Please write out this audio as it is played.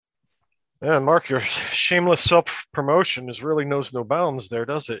Yeah, Mark, your shameless self-promotion is really knows no bounds there,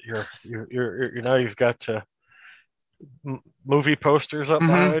 does it? You're now you've got movie posters up Hmm.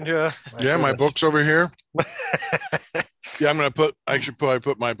 behind you. My Yeah, my goodness. books over here. Yeah, I should probably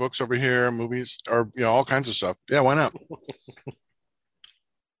put my books over here, movies, or all kinds of stuff. Yeah, why not?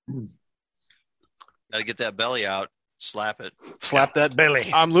 Gotta get that belly out. Slap it. Slap that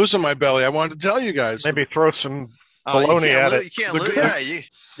belly. I'm losing my belly. I wanted to tell you guys. Maybe throw some Oh, you bologna can't at lose. it. You can't lose. Yeah,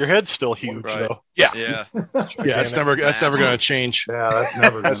 Your head's still huge, Right. though. Yeah, yeah. yeah. That's never going to change. Yeah, that's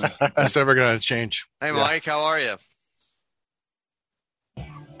never gonna. That's never going to change. Hey, Yeah. Mike, how are you?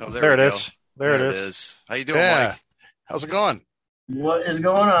 Oh, There it we is. go. There it it is. is. How you doing, Yeah. Mike? How's it going? What is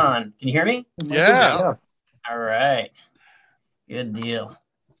going on? Can you hear me? Yeah. All right. Good deal.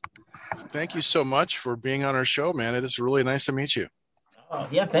 Thank you so much for being on our show, man. It is really nice to meet you. Oh,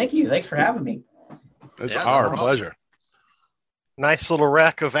 yeah, thank you. Thanks for having me. It's Yeah, no our problem. pleasure. Nice little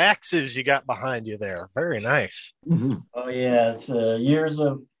rack of axes you got behind you there. Very nice. Oh, yeah. It's years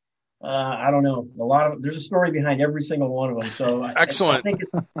of, I don't know, there's a story behind every single one of them. So Excellent. I think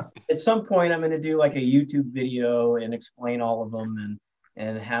at some point I'm going to do like a YouTube video and explain all of them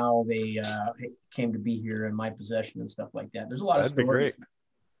and how they came to be here in my possession and stuff like that. There's a lot of That'd be stories.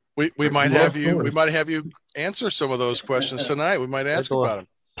 great. We might have you answer some of those questions tonight. We might ask about them.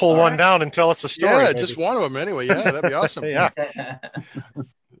 Pull All one right. down and tell us a story. Yeah, maybe. just one of them anyway. Yeah, that'd be awesome. Yeah.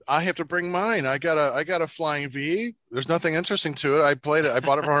 I have to bring mine. I got a flying V. There's nothing interesting to it. I bought it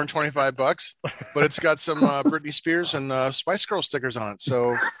for $125, but it's got some Britney Spears and Spice Girl stickers on it.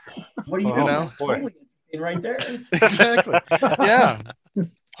 So What are you Oh, doing? know. boy. Right there. exactly. Yeah.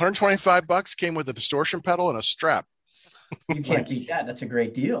 $125 came with a distortion pedal and a strap. You can't beat that. That's a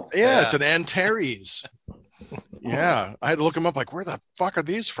great deal. Yeah, Yeah. it's an Antares. Yeah, I had to look them up. Like, where the fuck are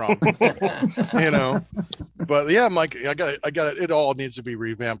these from? But yeah, I'm like, I got it. It all needs to be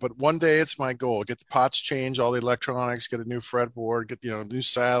revamped. But one day, it's my goal: get the pots changed, all the electronics, get a new fretboard, get a new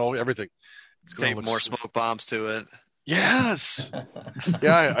saddle, everything. It's gonna Tape look more sweet. smoke bombs to it. Yes.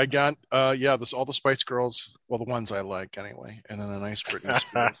 Yeah, I got all the Spice Girls. Well, the ones I like anyway, and then a nice Britney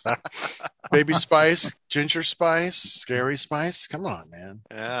Spears. Baby Spice, Ginger Spice, Scary Spice. Come on, man.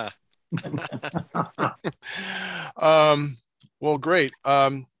 Yeah. Well, great.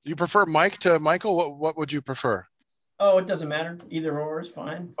 You prefer Mike to Michael? What would you prefer? Oh, it doesn't matter. Either or is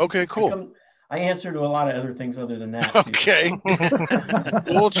fine. Okay, cool. I answer to a lot of other things other than that. Too. Okay.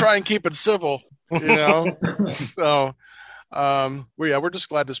 We'll try and keep it civil, So, we're just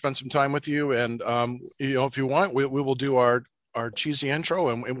glad to spend some time with you. And, if you want, we will do our cheesy intro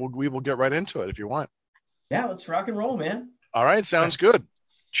and we will get right into it if you want. Yeah, let's rock and roll, man. All right. Sounds good.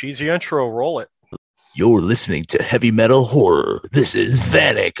 Cheesy intro. Roll it. You're listening to Heavy Metal Horror. This is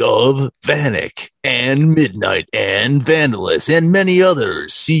Vanek of Vanek and Midnight and Vandalus and many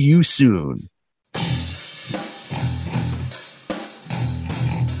others. See you soon.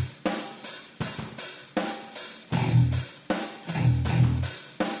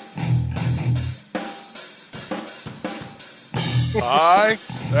 I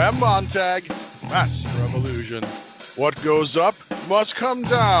am Montag, master of illusion. What goes up must come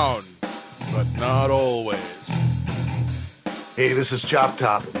down, but not always. Hey, this is Chop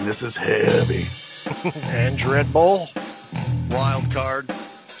Top, and this is Heavy. And Dreadbull. Wildcard.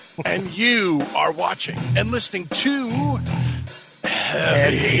 And you are watching and listening to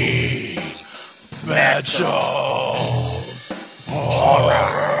Heavy Metal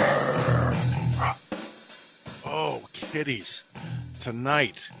Horror. Oh, kitties.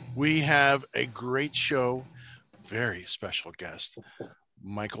 Tonight, we have a great show. Very special guest,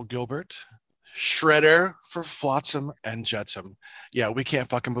 Michael Gilbert, shredder for Flotsam and Jetsam. Yeah, we can't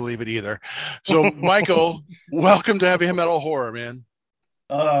fucking believe it either. So, Michael, welcome to Heavy Metal Horror, man.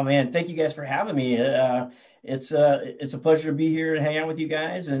 Oh man, thank you guys for having me. It's a pleasure to be here and hang out with you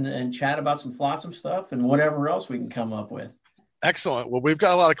guys and chat about some Flotsam stuff and whatever else we can come up with. Excellent. Well, we've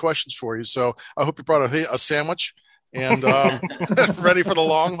got a lot of questions for you, so I hope you brought a sandwich and ready for the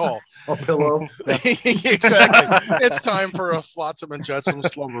long haul. A pillow. Exactly. It's time for a Flotsam and Jetsam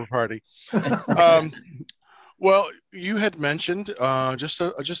slumber party. Well, you had mentioned just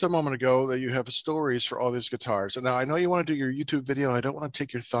a moment ago that you have stories for all these guitars. And now I know you want to do your YouTube video, and I don't want to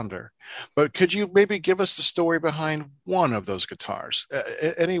take your thunder, but could you maybe give us the story behind one of those guitars?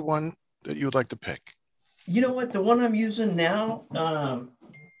 Any one that you would like to pick? You know what? The one I'm using now,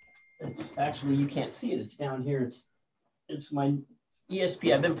 it's actually, you can't see it. It's down here. It's my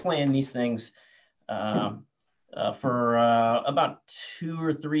ESP. I've been playing these things for about 2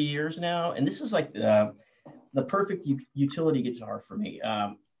 or 3 years now, and this is like the perfect utility guitar for me.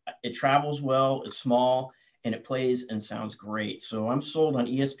 It travels well. It's small, and it plays and sounds great. So I'm sold on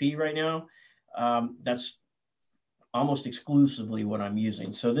ESP right now. That's almost exclusively what I'm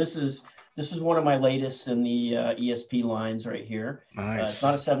using. So this is one of my latest in the ESP lines right here. Nice. It's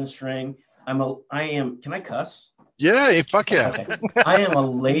not a 7-string. Can I cuss? Yeah, fuck yeah. Okay. I am a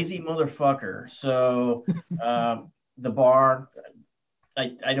lazy motherfucker. So the bar,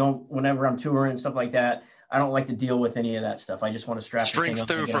 I don't, whenever I'm touring and stuff like that, I don't like to deal with any of that stuff. I just want to strap String the thing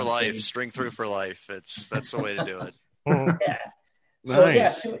through up for life. String through for life. That's the way to do it. Yeah. So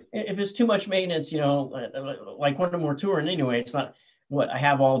Nice. yeah, if it's too much maintenance, like when we're touring anyway, it's not what I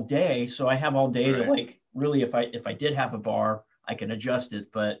have all day. So I have all day to Right. really, if I did have a bar, I can adjust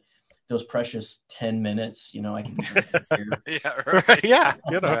it. But those precious 10 minutes, I can drink a beer. Yeah, right. Yeah,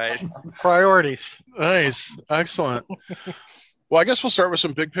 Right. priorities. Nice. Excellent. Well, I guess we'll start with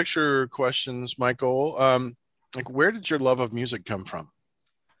some big picture questions, Michael. Like, where did your love of music come from?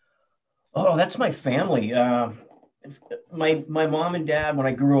 Oh, that's my family. My mom and dad, when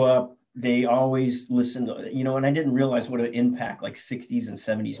I grew up, they always listened, and I didn't realize what an impact like 60s and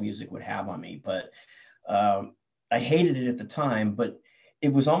 70s music would have on me. But I hated it at the time, but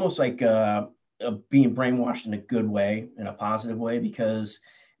it was almost like being brainwashed in a good way, in a positive way, because,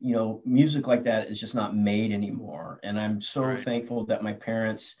 music like that is just not made anymore. And I'm so Right. thankful that my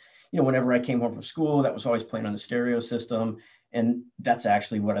parents, whenever I came home from school, that was always playing on the stereo system. And that's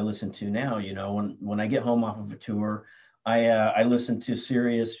actually what I listen to now. When I get home off of a tour, I listen to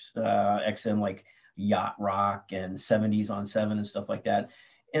Sirius XM, like yacht rock and 70s on 7 and stuff like that.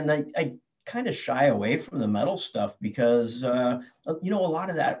 And I kind of shy away from the metal stuff because, a lot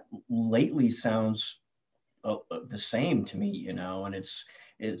of that lately sounds the same to me, and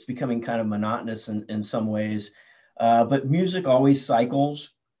it's becoming kind of monotonous in some ways. But music always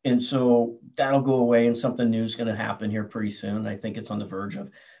cycles. And so that'll go away and something new is going to happen here pretty soon. I think it's on the verge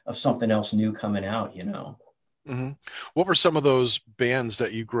of something else new coming out, Mm-hmm. What were some of those bands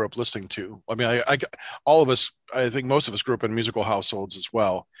that you grew up listening to? I mean, all of us, I think most of us grew up in musical households as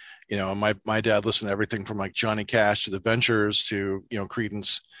well. My dad listened to everything from like Johnny Cash to the Ventures to,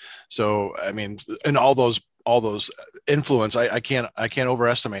 Creedence. So, I mean, and all those influence, I can't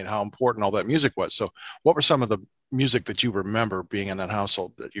overestimate how important all that music was. So what were some of the music that you remember being in that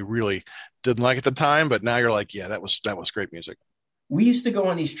household that you really didn't like at the time, but now you're like, yeah, that was great music? We used to go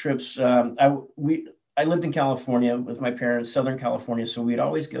on these trips. I lived in California with my parents, Southern California. So we'd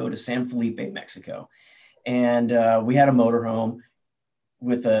always go to San Felipe, Mexico. And we had a motorhome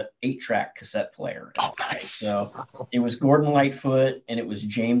with a 8-track cassette player. Oh, nice. So it was Gordon Lightfoot and it was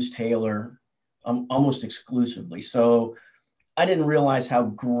James Taylor almost exclusively. So I didn't realize how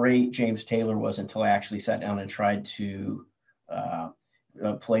great James Taylor was until I actually sat down and tried to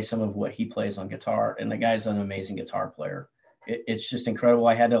play some of what he plays on guitar. And the guy's an amazing guitar player. It's just incredible.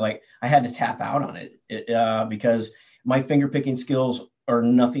 I had to tap out on it because my finger picking skills are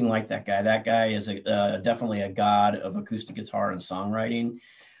nothing like that guy. That guy is definitely a god of acoustic guitar and songwriting.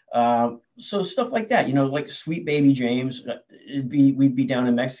 So stuff like that, like Sweet Baby James, we'd be down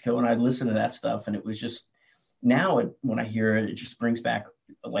in Mexico and I'd listen to that stuff. And it was just, now when I hear it, it just brings back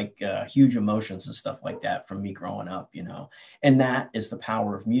like huge emotions and stuff like that from me growing up, and that is the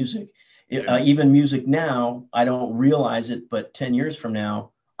power of music. Even music now, I don't realize it, but 10 years from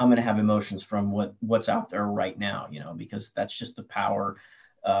now, I'm going to have emotions from what's out there right now, because that's just the power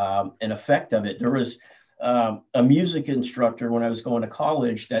and effect of it. There was a music instructor when I was going to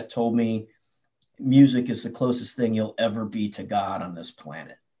college that told me music is the closest thing you'll ever be to God on this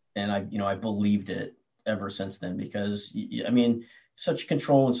planet. And I believed it ever since then, because such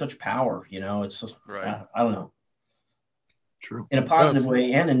control and such power, it's just, Right. I don't know. True. In a positive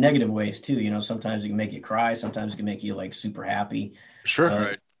way and in negative ways too. Sometimes it can make you cry. Sometimes it can make you like super happy. Sure.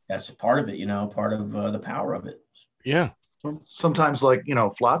 Right. That's a part of it, part of the power of it. Yeah. Sometimes, like,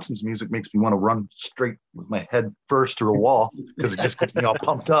 Flotsam's music makes me want to run straight with my head first through a wall because it just gets me all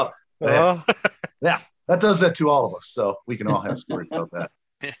pumped up. Well, Yeah, that does that to all of us. So we can all have stories about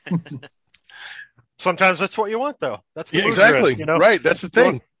that. sometimes that's what you want, though. That's the Yeah, mood you're in, exactly. Right. That's the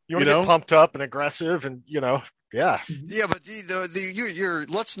thing. You want to get pumped up and aggressive, and yeah. Yeah, but you're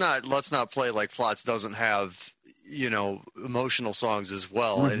let's not play like Flots doesn't have emotional songs as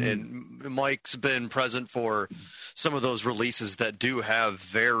well. Mm-hmm. And Mike's been present for some of those releases that do have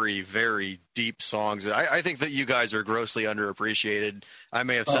very, very deep songs. I think that you guys are grossly underappreciated. I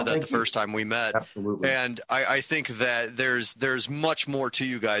may have said that the first time we met. Absolutely. And I think that there's much more to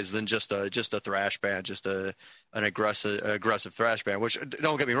you guys than just a thrash band, just an aggressive thrash band, which,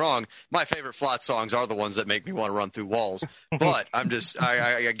 don't get me wrong, my favorite Flot songs are the ones that make me want to run through walls. But I'm just,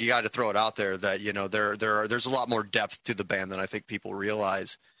 I you got to throw it out there that, there's a lot more depth to the band than I think people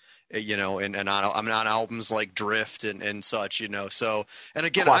realize. and on albums like Drift and such, So, and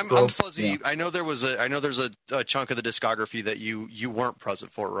again, Quattro. I'm fuzzy. Yeah. I know there's a chunk of the discography that you weren't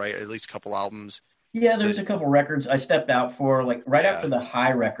present for, right? At least a couple albums. Yeah, there's a couple records I stepped out for, like right after the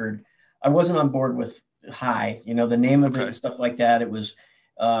High record. I wasn't on board with High, the name of it and stuff like that. It was,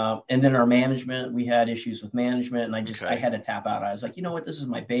 and then our management, we had issues with management, and I had to tap out. I was like, you know what, this is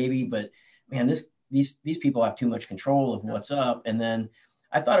my baby, but man, these people have too much control of what's up. And then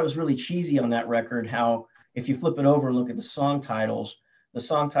I thought it was really cheesy on that record how if you flip it over and look at the song titles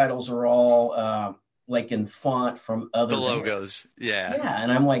are all like in font from other the logos. Yeah,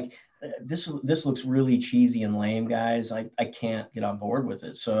 and I'm like, this looks really cheesy and lame, guys. I can't get on board with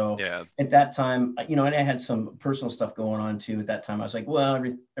it. So at that time, and I had some personal stuff going on too. At that time, I was like, well,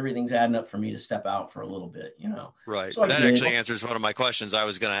 everything's adding up for me to step out for a little bit, Right. So that actually answers one of my questions. I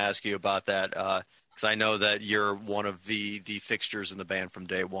was going to ask you about that because I know that you're one of the fixtures in the band from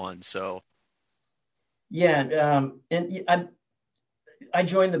day one. So. Yeah, and I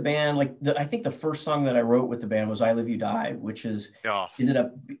joined the band, I think the first song that I wrote with the band was I Live You Die, which ended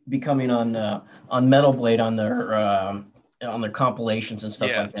up becoming on Metal Blade on their compilations and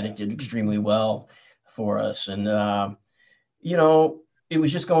stuff like that. It did extremely well for us. And, it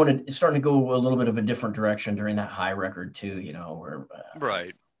was just starting to go a little bit of a different direction during that High record too, where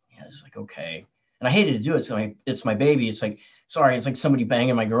right. Yeah, it's like, okay. And I hated to do it. So it's my baby. It's like, sorry, it's like somebody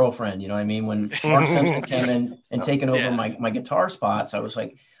banging my girlfriend. You know what I mean? When Mark Simpson came in and taken over my guitar spots, I was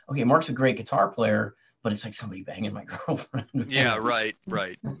like, okay, Mark's a great guitar player, but it's like somebody banging my girlfriend. Yeah, right.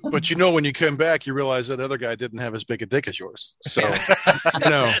 But when you come back, you realize that other guy didn't have as big a dick as yours. So,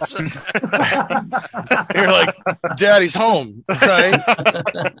 you're like, Daddy's home, right?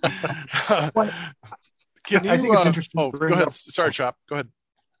 I think it's interesting. Oh, go ahead. Sorry, Chop. Go ahead.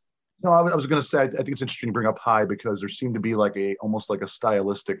 No, I was going to say, I think it's interesting to bring up High because there seemed to be almost like a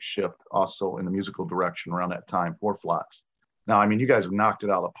stylistic shift also in the musical direction around that time for Flots. Now, I mean, you guys have knocked it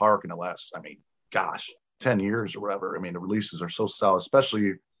out of the park in the last, 10 years or whatever. I mean, the releases are so solid,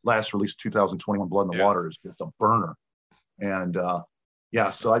 especially last release, 2021, Blood in the Water is just a burner. And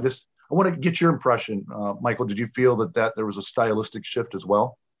so I want to get your impression. Michael, did you feel that there was a stylistic shift as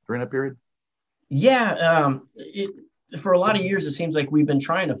well during that period? Yeah, for a lot of years, it seems like we've been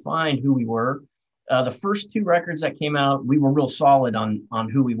trying to find who we were. The first two records that came out, we were real solid on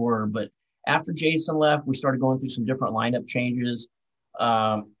who we were. But after Jason left, we started going through some different lineup changes.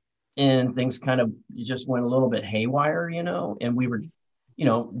 And things kind of just went a little bit haywire, and we were,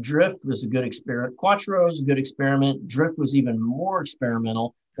 Drift was a good experiment. Quattro was a good experiment. Drift was even more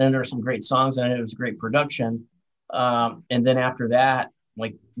experimental. Then there are some great songs and it was great production. And then after that,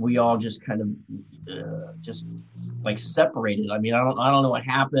 we all just kind of separated. I mean, I don't know what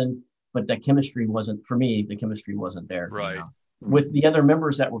happened, but the chemistry wasn't there. Right. With the other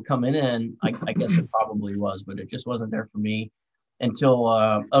members that were coming in, I guess it probably was, but it just wasn't there for me until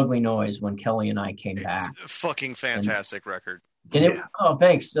Ugly Noise when Kelly and I came back. It's a fucking fantastic record. And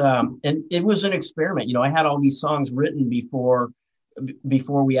thanks. And it was an experiment. I had all these songs written before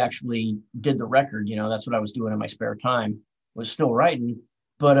we actually did the record. That's what I was doing in my spare time, was still writing.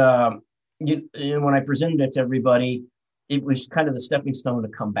 But when I presented it to everybody, it was kind of the stepping stone to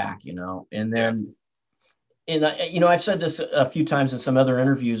come back, And then, I've said this a few times in some other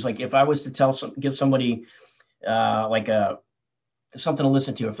interviews. Like if I was to give somebody something to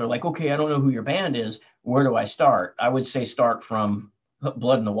listen to, if they're like, okay, I don't know who your band is, where do I start? I would say start from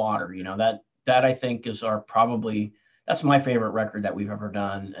Blood in the Water. That I think is that's my favorite record that we've ever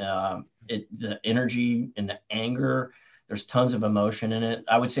done. The energy and the anger, there's tons of emotion in it.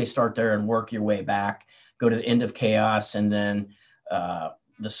 I would say start there and work your way back, go to the End of Chaos and then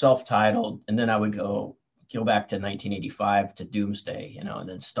the self-titled, and then I would go back to 1985 to Doomsday, and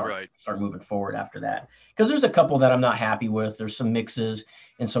then start moving forward after that. Because there's a couple that I'm not happy with. There's some mixes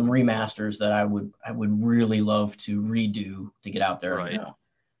and some remasters that I would really love to redo to get out there. Right.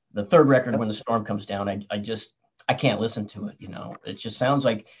 The third record, When the Storm Comes Down, I can't listen to it. It just sounds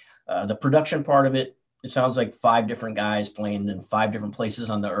like the production part of it. It sounds like 5 different guys playing in 5 different places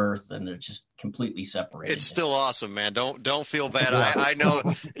on the earth, and they're just completely separated. It's still awesome, man. Don't feel bad. I know,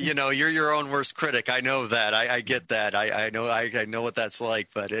 you're your own worst critic. I know that. I get that. I know what that's like,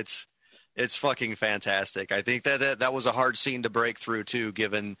 but it's fucking fantastic. I think that was a hard scene to break through too,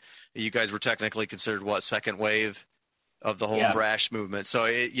 given you guys were technically considered second wave of the whole thrash movement. So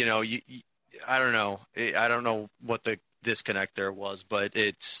I don't know. I don't know what the disconnect there was, but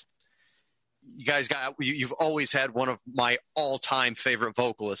you guys you've always had one of my all-time favorite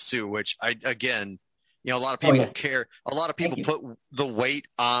vocalists too, which a lot of people care. A lot of people put the weight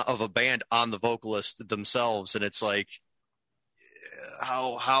of a band on the vocalist themselves. And it's like,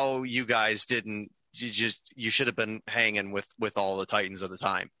 how you guys didn't. You should have been hanging with all the Titans of the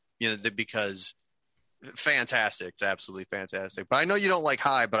time, because fantastic. It's absolutely fantastic. But I know you don't like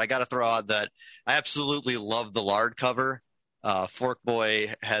High, but I got to throw out that I absolutely love the Lard cover. Fork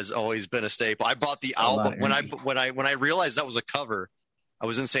Boy has always been a staple. I bought the album when I realized that was a cover. I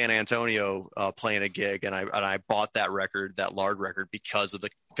was in San Antonio playing a gig, and I bought that record, that Lard record, because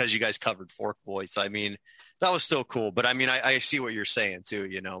you guys covered Fork Boy. So I mean, that was still cool. But I mean, I see what you're saying too.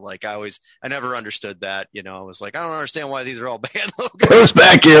 Like I never understood that. I was like, I don't understand why these are all band logos. Goes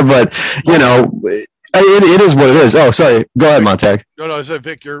back here, but it is what it is. Oh, sorry. Go ahead, Montag. No, I said,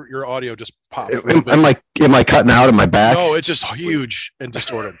 Vic, your audio just popped. Am I cutting out in my back? No, it's just huge and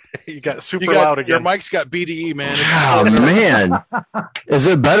distorted. You got super loud again. Your mic's got BDE, man. Oh, man. Is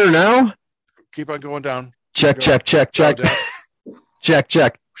it better now? Keep on going down. Check. Check.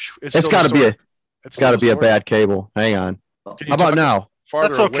 It's got to be a bad cable. Hang on. How about now?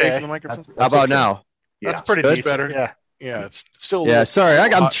 Farther That's away okay. from the microphone? How about now? That's pretty That's decent. better. Yeah, it's still. Yeah, sorry.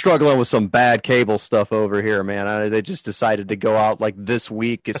 I'm struggling with some bad cable stuff over here, man. They just decided to go out like this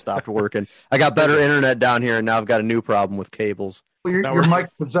week. It stopped working. I got better internet down here, and now I've got a new problem with cables. Well, your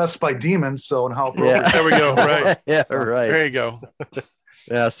mic possessed by demons, so and how? Yeah. There we go. Right. Yeah, right. There you go.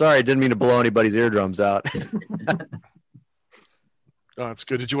 Yeah, sorry. Didn't mean to blow anybody's eardrums out. No, that's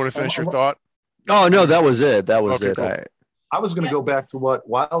good. Did you want to finish your thought? Oh, no, that was it. That was Okay, it. cool. I was going to go back to what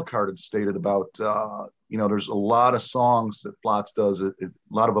Wildcard had stated about, there's a lot of songs that Flots does, a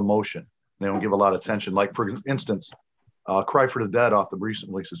lot of emotion. They don't give a lot of attention. Like, for instance, Cry for the Dead off the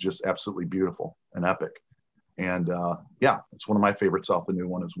recent release is just absolutely beautiful and epic. And, it's one of my favorites off the new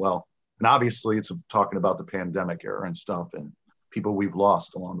one as well. And obviously, it's talking about the pandemic era and stuff and people we've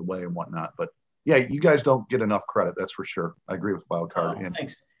lost along the way and whatnot. But, yeah, you guys don't get enough credit, that's for sure. I agree with Wildcard. Oh,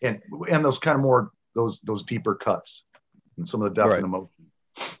 thanks. And those kind of more, those deeper cuts. And some of the depth and emotion.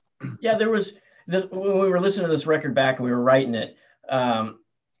 Yeah, there was this when we were listening to this record back and we were writing it.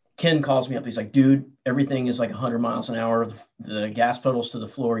 Ken calls me up. He's like, "Dude, everything is like 100 miles an hour. The gas pedals to the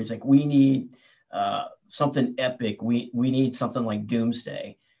floor." He's like, "We need something epic. We need something like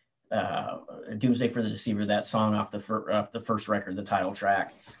Doomsday, Doomsday for the Deceiver." That song off the first record, the title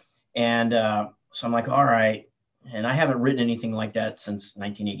track. And so I'm like, "All right." And I haven't written anything like that since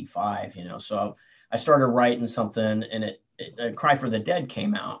 1985. So I started writing something, and Cry for the Dead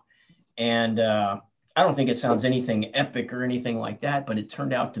came out. And I don't think it sounds anything epic or anything like that, but it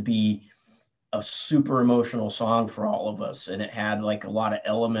turned out to be a super emotional song for all of us. And it had like a lot of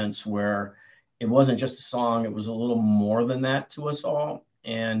elements where it wasn't just a song, it was a little more than that to us all.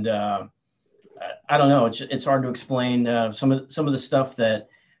 And I don't know, it's hard to explain some of the stuff that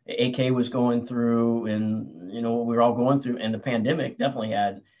AK was going through and, what we were all going through. And the pandemic definitely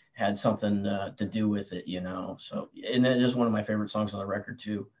had something to do with it, So, and it is one of my favorite songs on the record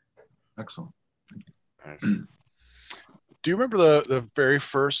too. Excellent. Nice. Do you remember the very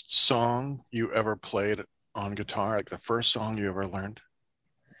first song you ever played on guitar? Like the first song you ever learned?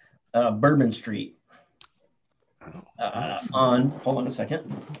 Bourbon Street. Oh, nice. Hold on a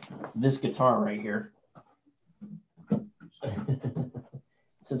second. This guitar right here.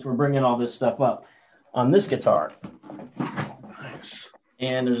 Since we're bringing all this stuff up, on this guitar. Nice.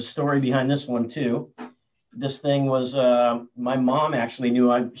 And there's a story behind this one too. This thing was my mom actually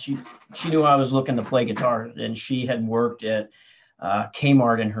knew she knew I was looking to play guitar, and she had worked at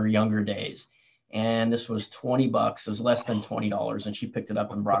Kmart in her younger days. And this was $20. It was less than $20, and she picked it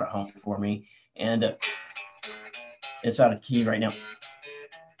up and brought it home for me. And it's out of key right now.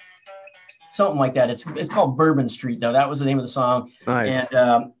 Something like that. It's called Bourbon Street, though. That was the name of the song. Nice.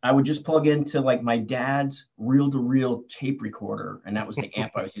 And I would just plug into like my dad's reel-to-reel tape recorder, and that was the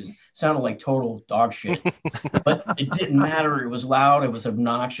amp I was using. Sounded like total dog shit, but it didn't matter. It was loud. It was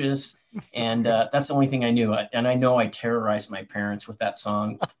obnoxious, and that's the only thing I knew. And I know I terrorized my parents with that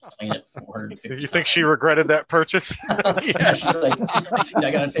song, playing it 450 Did you think she regretted that purchase? Yeah, she's like,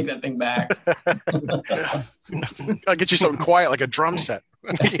 I got to take that thing back. I'll get you something quiet, like a drum set.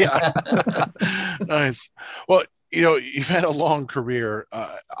 Yeah. Nice. Well, you've had a long career.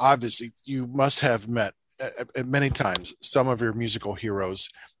 Obviously, you must have met many times some of your musical heroes.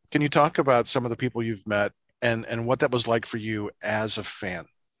 Can you talk about some of the people you've met and what that was like for you as a fan?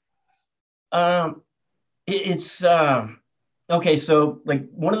 It's okay. So like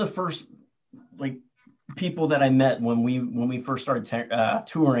one of the first like people that I met when we first started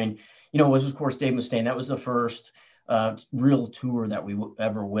touring, was of course Dave Mustaine. That was the first real tour that we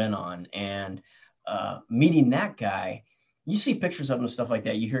ever went on, and meeting that guy, you see pictures of him and stuff like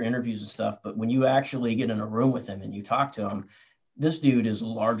that, you hear interviews and stuff, but when you actually get in a room with him and you talk to him, this dude is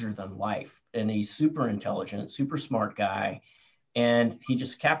larger than life, and he's super intelligent, super smart guy, and he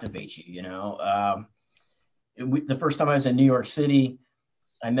just captivates you. The first time I was in New York City,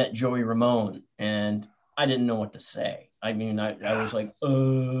 I met Joey Ramone, and I didn't know what to say. I mean, I was like,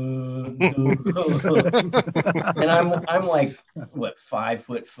 and I'm like, what,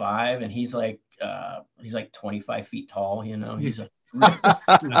 5'5", and he's like 25 feet tall. He's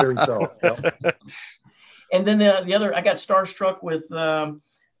very tall. Yeah. And then the other, I got starstruck with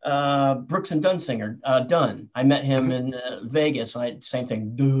Brooks and Dunsinger, Dunn. I met him in Vegas. Same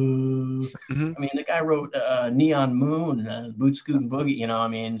thing. I mean, the guy wrote Neon Moon, Boot Scoot and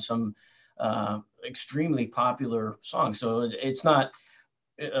Boogie. Some extremely popular songs. So it's not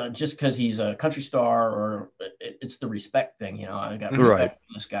just because he's a country star, or it's the respect thing. I got respect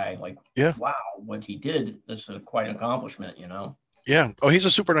for this guy. Like, wow, what he did is quite an accomplishment. Yeah. Oh, he's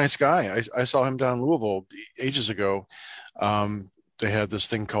a super nice guy. I saw him down in Louisville ages ago. They had this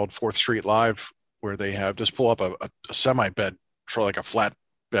thing called 4th Street Live, where they have just pull up a semi bed, like a flat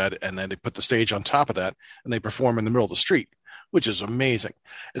bed, and then they put the stage on top of that, and they perform in the middle of the street, which is amazing.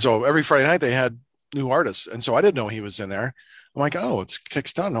 And so every Friday night they had new artists, and so I didn't know he was in there. I'm like, oh, it's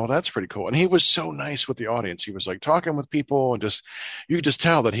Kicks Done. Oh, that's pretty cool. And he was so nice with the audience. He was like talking with people, and you could just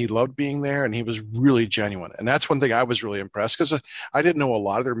tell that he loved being there, and he was really genuine. And that's one thing I was really impressed, because I didn't know a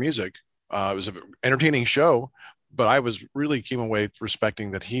lot of their music. It was an entertaining show, but I was really came away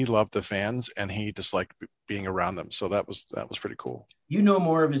respecting that he loved the fans and he disliked being around them. So that was pretty cool. You know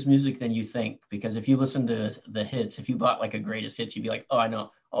more of his music than you think, because if you listen to the hits, if you bought like a greatest hits, you'd be like, oh, I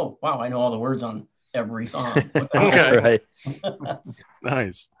know. Oh, wow, I know all the words on every song. Okay. Right.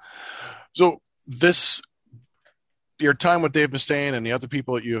 Nice. So your time with Dave Mustaine and the other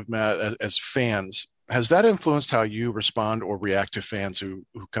people that you have met as fans, has that influenced how you respond or react to fans who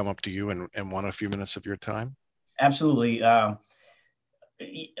come up to you and want a few minutes of your time? Absolutely. I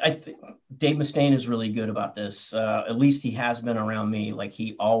think Dave Mustaine is really good about this. At least he has been around me. Like,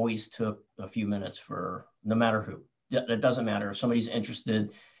 he always took a few minutes for no matter who. It doesn't matter if somebody's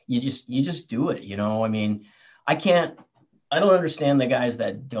interested. You just do it. I don't understand the guys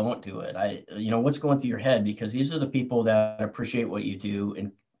that don't do it. What's going through your head, because these are the people that appreciate what you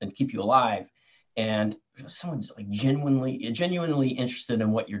do and keep you alive. And someone's like genuinely interested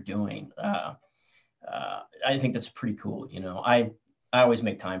in what you're doing. I think that's pretty cool. I always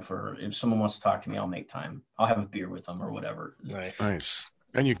make time if someone wants to talk to me, I'll make time. I'll have a beer with them or whatever. Nice.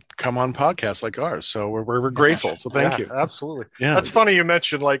 And you come on podcasts like ours, so we're grateful. So thank you. Absolutely. Yeah. That's funny you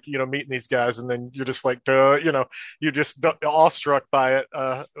mentioned, like, meeting these guys, and then you're just like, you're just awestruck by it.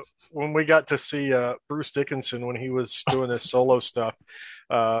 When we got to see Bruce Dickinson when he was doing his solo stuff,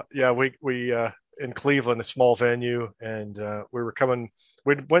 we in Cleveland, a small venue, and we went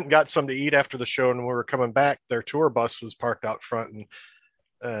and got something to eat after the show, and when we were coming back, their tour bus was parked out front, and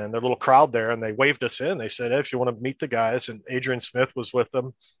their little crowd there, and they waved us in. They said, hey, if you want to meet the guys, and Adrian Smith was with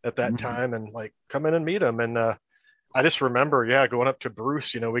them at that time, and like, come in and meet them. And I just remember, going up to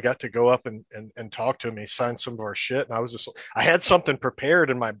Bruce, we got to go up and talk to him. He signed some of our shit, and I had something prepared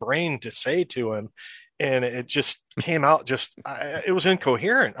in my brain to say to him, and it just came out it was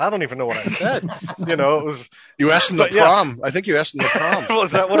incoherent. I don't even know what I said. It was. You asked him the prom. I think you asked him the prom.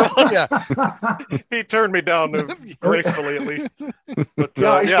 Was that what it was? Yeah. He turned me down gracefully, at least. But,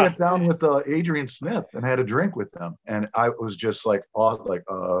 I sat down with Adrian Smith and had a drink with them, and I was just like,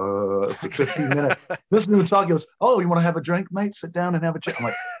 for 15 minutes listening to him talk. He goes, "Oh, you want to have a drink, mate? Sit down and have a drink." I'm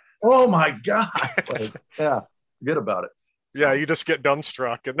like, "Oh my god!" Forget about it. Yeah, you just get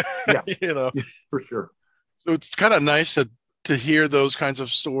dumbstruck, and Yeah, for sure. So it's kind of nice to hear those kinds of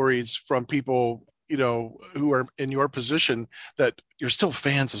stories from people, who are in your position, that you're still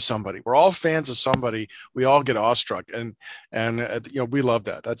fans of somebody. We're all fans of somebody. We all get awestruck, and we love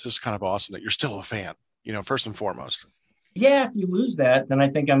that. That's just kind of awesome that you're still a fan, first and foremost. Yeah, if you lose that, then I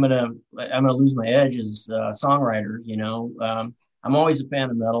think I'm gonna lose my edge as a songwriter. I'm always a fan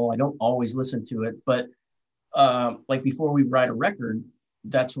of metal. I don't always listen to it, but like before we write a record,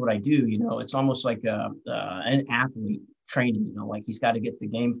 that's what I do. It's almost like an athlete training. Like, he's got to get the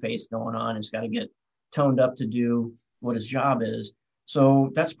game face going on. He's got to get toned up to do what his job is.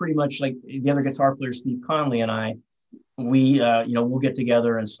 So that's pretty much like the other guitar player, Steve Conley, and I. We we'll get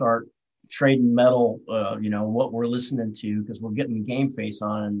together and start trading metal. What we're listening to, because we're getting the game face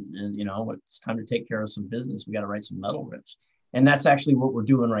on, and it's time to take care of some business. We got to write some metal riffs, and that's actually what we're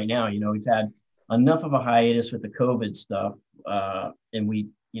doing right now. We've had enough of a hiatus with the COVID stuff, and we,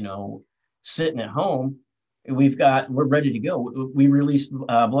 sitting at home, we're ready to go. We released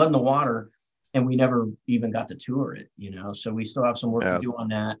Blood in the Water, and we never even got to tour it, so we still have some work to do on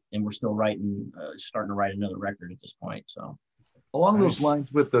that, and we're still starting to write another record at this point. So along those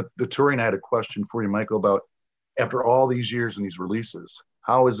lines with the touring, I had a question for you, Michael, about after all these years and these releases,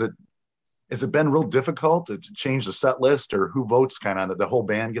 how is it? Has it been real difficult to change the set list, or who votes kind of the whole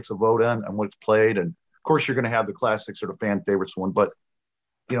band gets a vote on what's played? And of course, you're going to have the classic sort of fan favorites one, but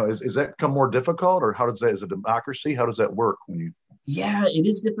is that become more difficult, or how does that, is a democracy? How does that work when you? Yeah, it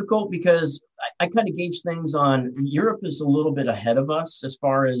is difficult because I kind of gauge things on Europe is a little bit ahead of us as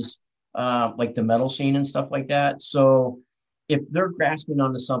far as like the metal scene and stuff like that. So if they're grasping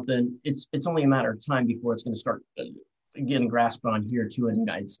onto something, it's only a matter of time before it's going to start getting grasped on here too in the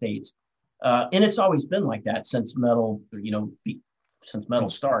United States. And it's always been like that since metal, since metal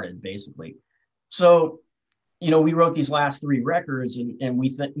started, basically. So, we wrote these last 3 records, and we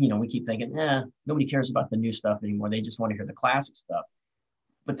keep thinking, nobody cares about the new stuff anymore. They just want to hear the classic stuff.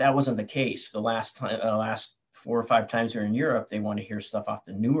 But that wasn't the case. The last 4 or 5 times here in Europe, they want to hear stuff off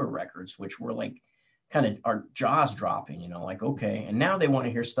the newer records, which were like kind of our jaws dropping, like, okay. And now they want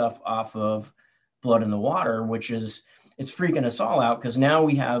to hear stuff off of Blood in the Water, which is, it's freaking us all out because now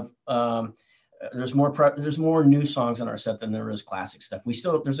we have there's more new songs on our set than there is classic stuff.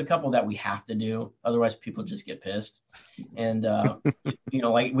 There's a couple that we have to do, otherwise people just get pissed. And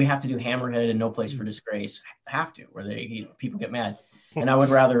like we have to do Hammerhead and No Place for Disgrace, have to, where people get mad. And I would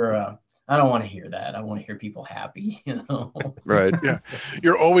rather I don't want to hear that. I want to hear people happy, Right. Yeah,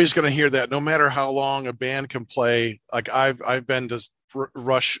 you're always going to hear that, no matter how long a band can play. Like I've been to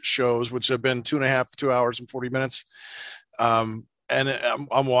Rush shows, which have been 2 hours and 40 minutes. And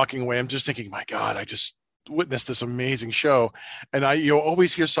I'm walking away. I'm just thinking, my God, I just witnessed this amazing show. And you'll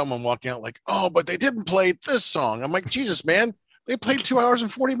always hear someone walking out like, oh, but they didn't play this song. I'm like, Jesus, man, they played 2 hours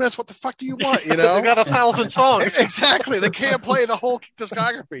and 40 minutes. What the fuck do you want? They got 1,000 songs. Exactly. They can't play the whole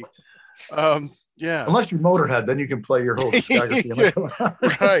discography. Yeah. Unless you're Motorhead, then you can play your whole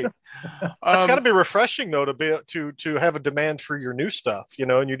discography. Right. It's got to be refreshing though to have a demand for your new stuff,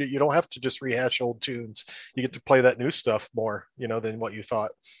 and you don't have to just rehash old tunes. You get to play that new stuff more, than what you thought.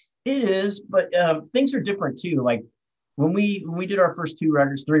 It is, but things are different too. Like when we did our first 3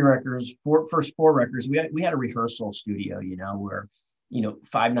 records, first 4 records, we had a rehearsal studio, where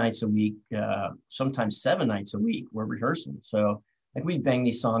 5 nights a week, sometimes 7 nights a week, we're rehearsing. So like we'd bang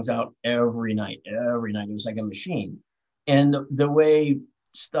these songs out every night. It was like a machine. And the way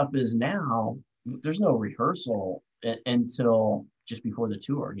stuff is now, there's no rehearsal until just before the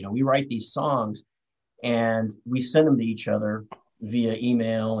tour. We write these songs and we send them to each other via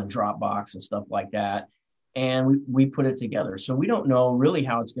email and Dropbox and stuff like that. And we put it together. So we don't know really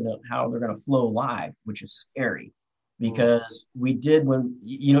how they're going to flow live, which is scary because we did when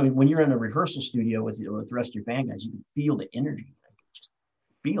you're in a rehearsal studio with the rest of your band guys, you can feel the energy.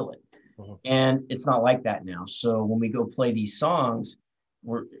 Feel it. And it's not like that now. So when we go play these songs,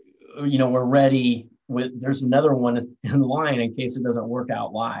 we're ready there's another one in line in case it doesn't work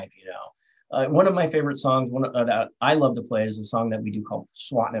out live, one of my favorite songs, that I love to play is a song that we do called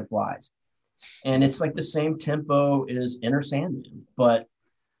Swatting at Flies. And it's like the same tempo as Enter Sandman, but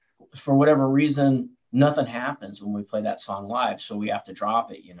for whatever reason, nothing happens when we play that song live. So we have to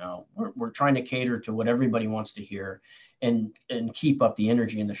drop it, we're trying to cater to what everybody wants to hear and keep up the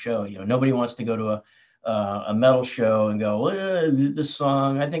energy in the show. Nobody wants to go to a metal show and go, this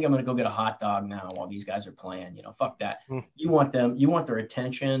song, I think I'm going to go get a hot dog now while these guys are playing. Fuck that. You want their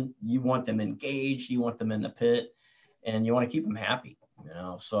attention. You want them engaged. You want them in the pit, and you want to keep them happy.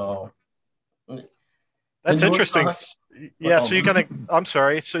 So that's interesting. Yeah. So I'm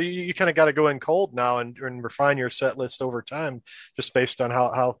sorry. So you kind of got to go in cold now and refine your set list over time, just based on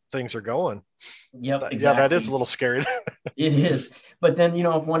how things are going. Yep. Exactly. Yeah, that is a little scary. It is. But then,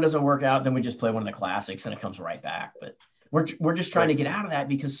 if one doesn't work out, then we just play one of the classics and it comes right back. But we're just trying to get out of that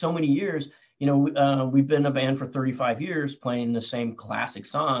because so many years, we've been a band for 35 years playing the same classic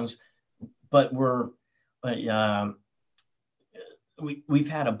songs, but we've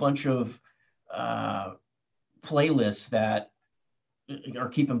had a bunch of playlists that are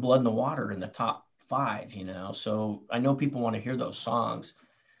keeping Blood in the Water in the top 5, so I know people want to hear those songs.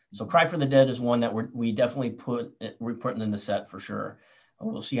 So Cry for the Dead is one that we definitely we're putting in the set for sure.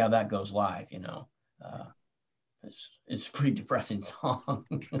 We'll see how that goes live. It's a pretty depressing song,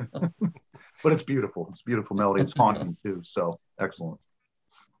 but it's beautiful. It's a beautiful melody. It's haunting too. So excellent.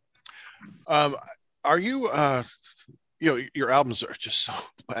 Are you your albums are just so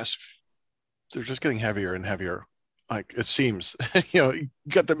they're just getting heavier and heavier. Like it seems, you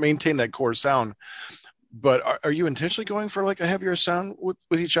got to maintain that core sound. But are you intentionally going for like a heavier sound with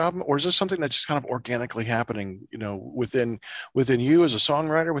each album, or is this something that's just kind of organically happening, within you as a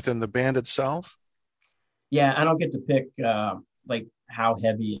songwriter, within the band itself? Yeah, I don't get to pick like how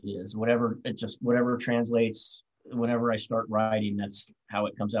heavy it is. Whatever translates. Whenever I start writing, that's how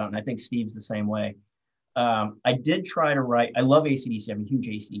it comes out. And I think Steve's the same way. I did try to write. I love AC/DC. I'm a huge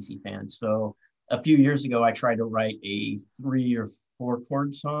AC/DC fan. So a few years ago, I tried to write a 3 or 4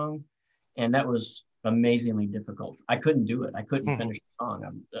 chord song, and that was amazingly difficult. I couldn't do it. I couldn't finish the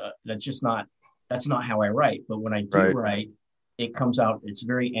song. That's not how I write. But when I do write, it comes out. It's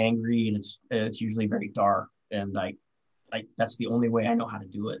very angry, and it's usually very dark. And that's the only way I know how to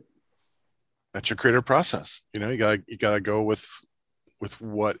do it. That's your creative process. You gotta go with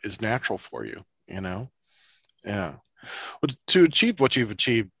what is natural for you. Yeah. Well, to achieve what you've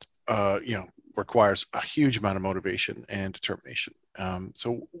achieved, requires a huge amount of motivation and determination.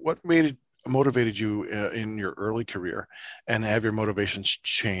 So what motivated you in your early career, and have your motivations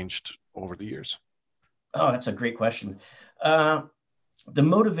changed over the years? Oh, that's a great question. The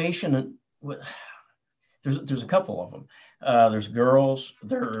motivation, there's a couple of them. There's girls,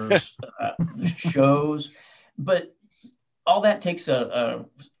 there's shows, but all that takes a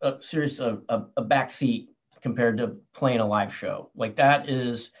backseat compared to playing a live show. Like that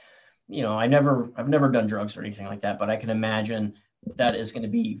is, I've never done drugs or anything like that, but I can imagine that is going to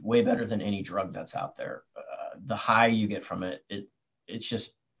be way better than any drug that's out there. The high you get from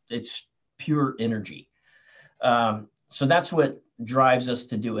it's pure energy. So that's what drives us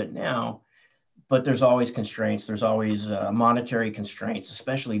to do it now. But there's always constraints. There's always monetary constraints,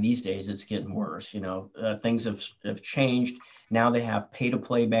 especially these days. It's getting worse. Things have changed. Now they have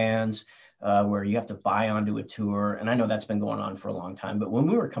pay-to-play bands where you have to buy onto a tour. And I know that's been going on for a long time. But when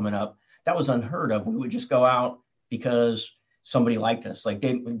we were coming up, that was unheard of. We would just go out because somebody liked us. Like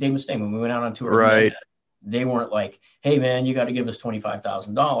Dave Mustaine, when we went out on tour, right? They weren't like, "Hey, man, you got to give us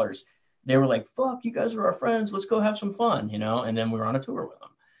 $25,000." They were like, "Fuck, you guys are our friends. Let's go have some fun," And then we were on a tour with them.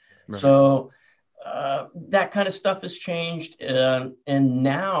 Right. So that kind of stuff has changed. And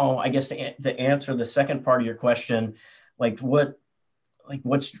now, I guess to answer the second part of your question,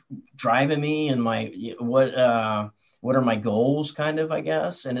 what's driving me and what are my goals, kind of, I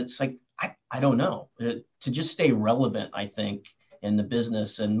guess. And it's like, I don't know, to just stay relevant, I think, in the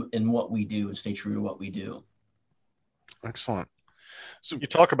business and in what we do, and stay true to what we do. Excellent. So you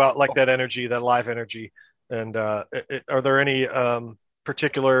talk about that energy, that live energy. And are there any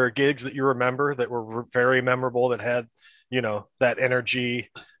particular gigs that you remember that were very memorable, that had, that energy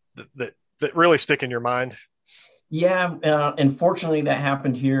that really stick in your mind? Yeah. Unfortunately, that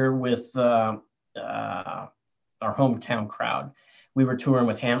happened here with our hometown crowd. We were touring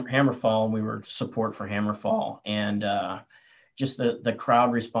with Hammerfall, and we were support for Hammerfall. And just the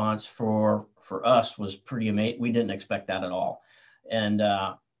crowd response for us was pretty amazing. We didn't expect that at all. And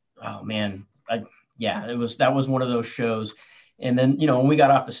oh man, that was one of those shows. And then, when we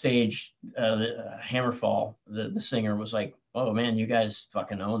got off the stage, Hammerfall, the singer, was like, "Oh man, you guys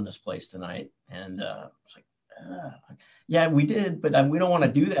fucking own this place tonight." And it's like, yeah, we did, but we don't want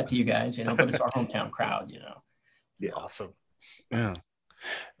to do that to you guys, but it's our hometown crowd, Yeah. Awesome. Yeah.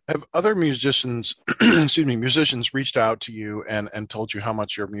 Have other musicians reached out to you and told you how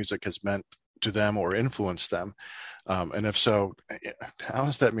much your music has meant to them or influenced them? And if so, how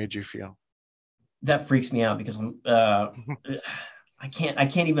has that made you feel? That freaks me out, because I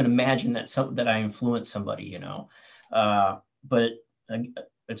can't even imagine that I influenced somebody, but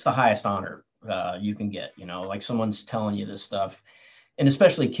it's the highest honor you can get, like someone's telling you this stuff. And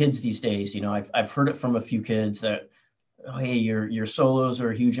especially kids these days, I've heard it from a few kids that, "Oh, hey, your solos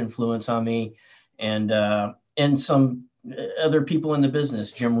are a huge influence on me." And some other people in the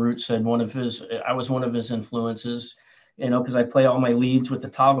business, Jim Root said I was one of his influences, because I play all my leads with the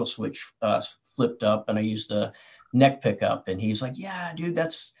toggle switch flipped up, and I use the neck pickup. And he's like, "Yeah, dude,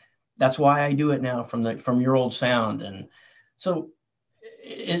 that's why I do it now, from your old sound." And so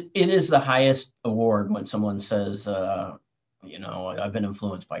it is the highest award when someone says, "I've been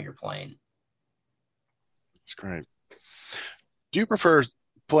influenced by your playing." That's great. Do you prefer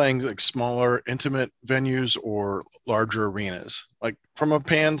playing smaller, intimate venues or larger arenas? Like, from a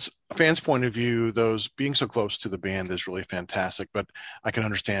fan's point of view, those being so close to the band is really fantastic, but I can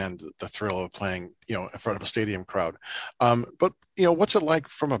understand the thrill of playing, in front of a stadium crowd. But what's it like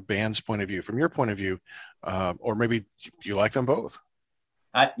from a band's point of view, from your point of view, or maybe you like them both?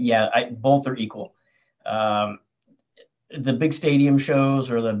 Both are equal. The big stadium shows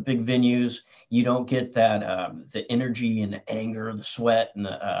or the big venues, you don't get that the energy and the anger, the sweat, and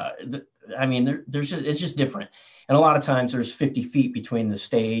it's just different. And a lot of times there's 50 feet between the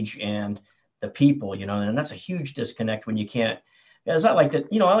stage and the people, and that's a huge disconnect when you can't. Because I like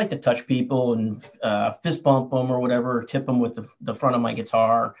to touch people and fist bump them or whatever, tip them with the front of my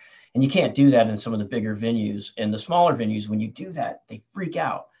guitar, and you can't do that in some of the bigger venues. And the smaller venues, when you do that, they freak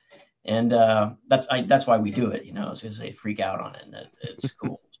out. And that's why we do it, is because they freak out on it, and it's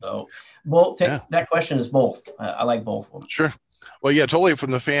cool. So both. Yeah. That question is both. I like both of them. Sure. Well, yeah, totally.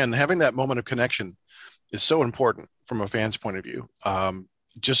 From the fan, having that moment of connection is so important from a fan's point of view.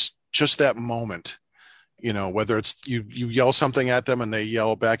 Just that moment, whether it's you yell something at them and they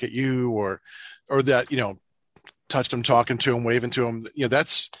yell back at you, or that touch them, talking to them, waving to them.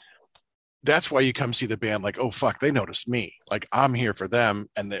 That's why you come see the band. Like, oh fuck, they noticed me. Like, I'm here for them,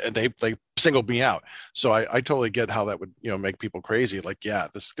 and they singled me out. So I totally get how that would make people crazy. Like, yeah,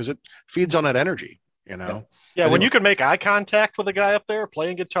 this because it feeds on that energy. Yeah, when you can make eye contact with a guy up there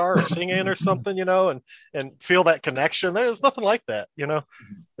playing guitar or singing or something, and feel that connection, there's nothing like that.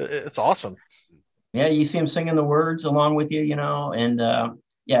 It's awesome. Yeah, you see him singing the words along with you, and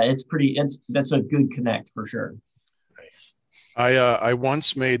that's a good connect for sure. Nice. I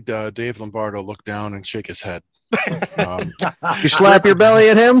once made Dave Lombardo look down and shake his head. You slap your belly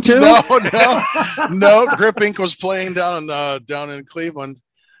at him too? No. Grip Inc. was playing down in Cleveland,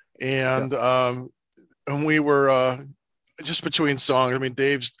 and we were just between songs. I mean,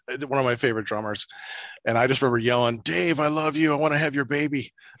 Dave's one of my favorite drummers, and I just remember yelling, "Dave, I love you. I want to have your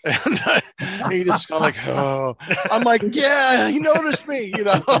baby." And he just kind of like, oh, I'm like, yeah, he noticed me,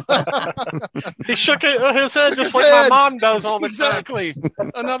 He shook his head just like my mom does all the time. Exactly.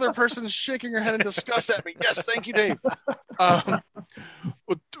 Another person's shaking her head in disgust at me. Yes, thank you, Dave.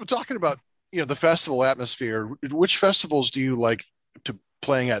 We're talking about the festival atmosphere. Which festivals do you like to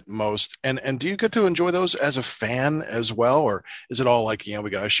playing at most, and do you get to enjoy those as a fan as well, or is it all like we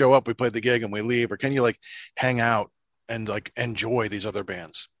gotta show up, we play the gig and we leave, or can you like hang out and like enjoy these other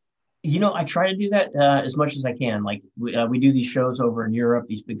bands? I try to do that as much as I can. Like we do these shows over in Europe,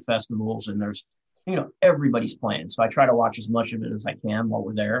 these big festivals, and there's everybody's playing, so I try to watch as much of it as I can while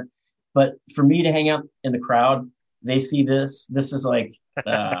we're there. But for me to hang out in the crowd, they see this is like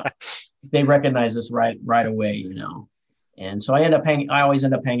they recognize this right away, And so I always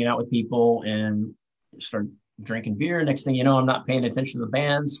end up hanging out with people and start drinking beer. Next thing you know, I'm not paying attention to the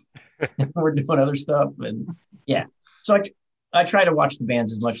bands. We're doing other stuff. And yeah, so I try to watch the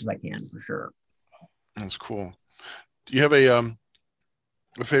bands as much as I can, for sure. That's cool. Do you have a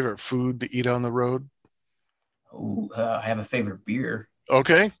favorite food to eat on the road? I have a favorite beer.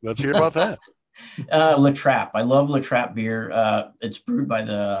 Okay, let's hear about that. La Trappe. I love La Trappe beer. It's brewed by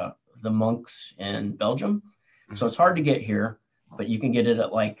the monks in Belgium. So it's hard to get here, but you can get it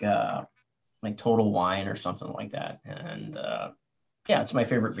at like Total Wine or something like that. And it's my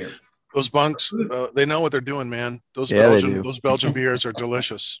favorite beer. Those monks, they know what they're doing, man. Those Belgian beers are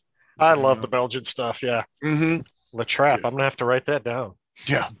delicious. I love the Belgian stuff. Yeah. Mm-hmm. La Trappe. I'm gonna have to write that down.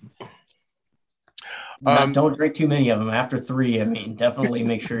 Yeah. Don't drink too many of them. After 3, definitely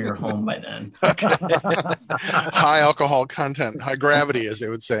make sure you're home by then. Okay. High alcohol content, high gravity, as they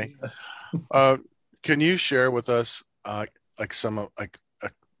would say. Can you share with us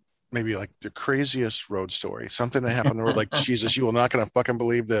maybe like the craziest road story, something that happened on the road, like, Jesus, you will not going to fucking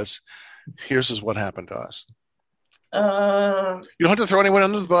believe this. Here's what happened to us. You don't have to throw anyone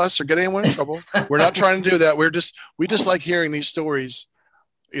under the bus or get anyone in trouble. We're not trying to do that. We just like hearing these stories,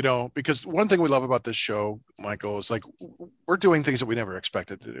 because one thing we love about this show, Michael, is like we're doing things that we never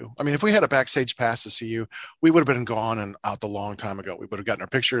expected to do. I mean, if we had a backstage pass to see you, we would have been gone and out a long time ago. We would have gotten our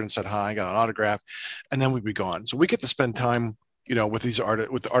picture and said hi, got an autograph, and then we'd be gone. So we get to spend time, with these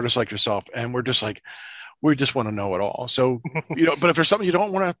with artists like yourself, and we're just like, we just want to know it all. So, but if there's something you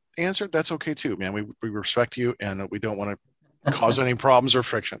don't want to answer, that's okay too, man. We respect you, and we don't want to cause any problems or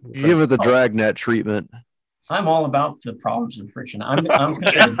friction. Give it the dragnet treatment. I'm all about the problems and friction. I'm kind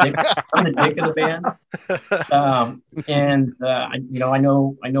of the dick of the band. I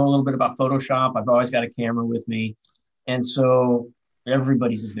know a little bit about Photoshop. I've always got a camera with me. And so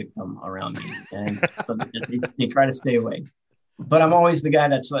everybody's a victim around me. And so they try to stay away. But I'm always the guy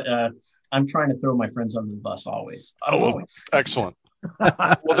that's I'm trying to throw my friends under the bus always. Always. Excellent.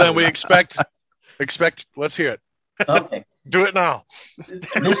 Well, then we expect, let's hear it. Okay. Do it now.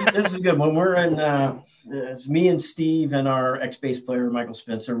 This is good. When we're in, it's me and Steve and our ex-bass player, Michael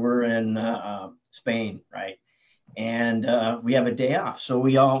Spencer, we're in Spain, right? And we have a day off. So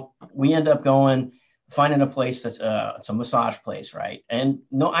we end up finding a place that's it's a massage place, right? And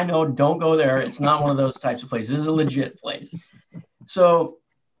no, I know, don't go there. It's not one of those types of places. This is a legit place. So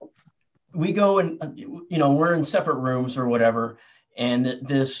we go and, we're in separate rooms or whatever. And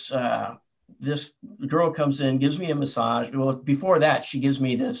this girl comes in, gives me a massage. Well, before that, she gives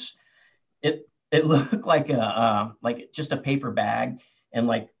me this. It looked like just a paper bag, and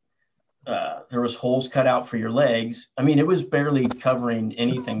there was holes cut out for your legs. I mean, it was barely covering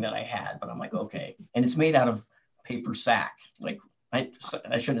anything that I had, but I'm like, okay. And it's made out of paper sack, like I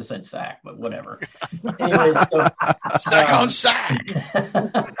shouldn't have said sack, but whatever. Anyway, so, Sack on sack.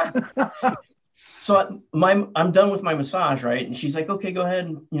 So I'm done with my massage, right? And she's like, okay, go ahead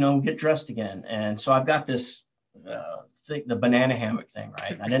and, get dressed again. And so I've got this thing, the banana hammock thing,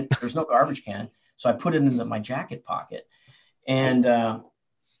 right? There's no garbage can. So I put it into my jacket pocket. And a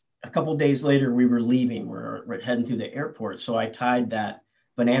couple of days later, we were leaving. We're heading through the airport. So I tied that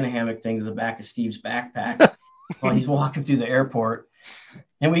banana hammock thing to the back of Steve's backpack while he's walking through the airport.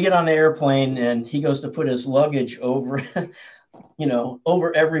 And we get on the airplane and he goes to put his luggage over,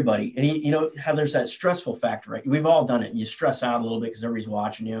 over everybody. And he, how there's that stressful factor, right? We've all done it. You stress out a little bit because everybody's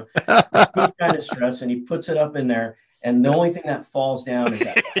watching you. He's kind of stressed and he puts it up in there. And the only thing that falls down is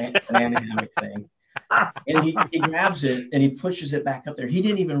that banana hammock thing. And he grabs it and he pushes it back up there. He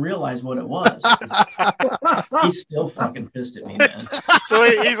didn't even realize what it was. He's still fucking pissed at me, man. So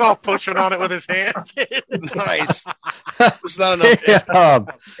he's all pushing on it with his hands. Nice. There's not enough. Yeah,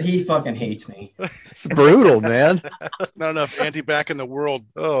 He fucking hates me. it's brutal, man. There's not enough anti-back in the world.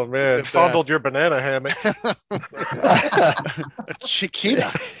 Oh man, If fondled your banana hammock.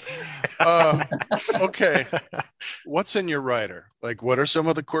 Chiquita. Okay. What's in your rider? Like, what are some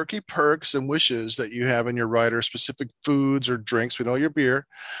of the quirky perks and wishes that you have in your rider? Specific foods or drinks? We know your beer,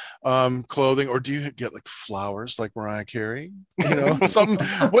 clothing, or do you get like flowers like Mariah Carey? Something.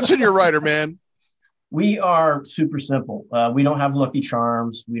 What's in your rider, man? We are super simple. We don't have Lucky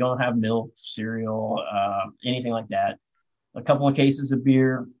Charms. We don't have milk, cereal, anything like that. A couple of cases of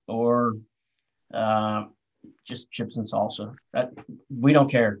beer or just chips and salsa. We don't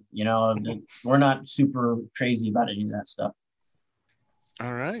care. We're not super crazy about any of that stuff.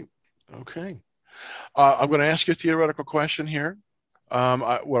 All right. Okay. I'm going to ask you a theoretical question here.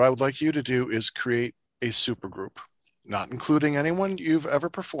 What I would like you to do is create a supergroup, not including anyone you've ever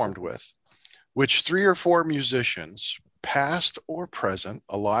performed with. Which 3 or 4 musicians, past or present,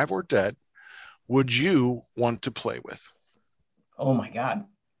 alive or dead, would you want to play with? Oh my God.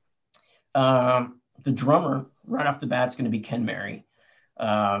 The drummer right off the bat is going to be Ken Mary.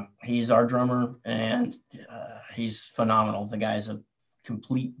 He's our drummer and he's phenomenal. The guy's a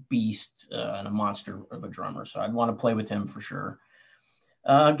complete beast and a monster of a drummer. So I'd want to play with him for sure.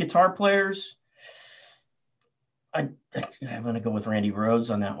 Guitar players, I'm going to go with Randy Rhoads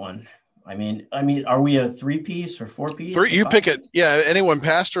on that one. I mean, are we a 3-piece or 4-piece? 3, you pick it. Yeah, anyone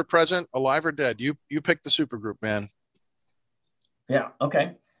past or present, alive or dead. You pick the supergroup, man. Yeah,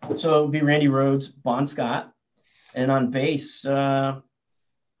 okay. So it would be Randy Rhoads, Bon Scott, and on bass, I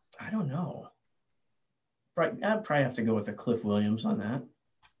don't know. I'd probably have to go with a Cliff Williams on that.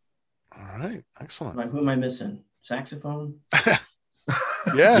 All right, excellent. Who am I missing? Saxophone?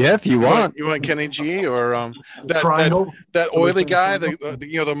 Yeah, if you want. You want Kenny G or that oily guy,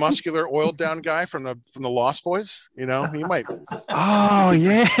 the muscular oiled down guy from the Lost Boys. He might. Oh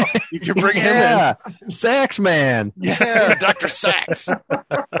yeah, you can bring him in. Sax man. Yeah, Dr. Sax.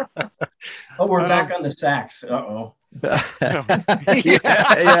 Oh, we're back on the sax. Uh-oh. Yeah.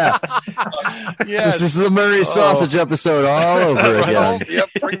 Yes. This is the Murray sausage episode all over again. Yep,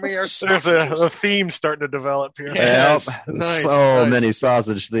 bring me our There's sausages. a theme starting to develop here. Yes. Yep. Nice, So nice. many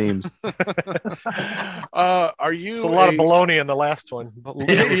sausage themes. Are you? There's a lot of bologna in the last one.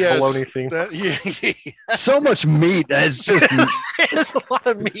 Yes, Bologna theme. So much meat. It's just It's a lot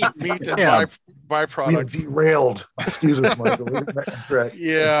of meat. meat and Yeah. We have byproducts. derailed. Excuse us, Michael. Correct.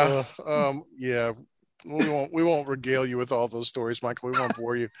 Yeah. Yeah. We won't regale you with all those stories, Michael. We won't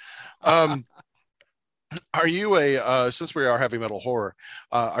bore you. Are you since we are heavy metal horror,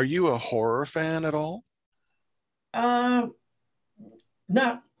 are you a horror fan at all?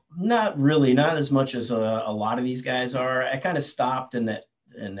 Not really, not as much as a lot of these guys are. I kind of stopped in the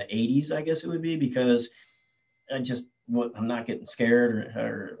 80s, I guess it would be, because I'm not getting scared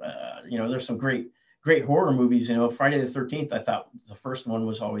or there's some great horror movies. Friday the 13th, I thought the first one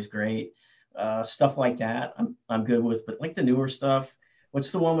was always great. Stuff like that I'm good with, but like the newer stuff,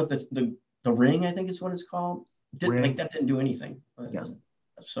 what's the one with the Ring, I think is what it's called. That didn't do anything. Yeah.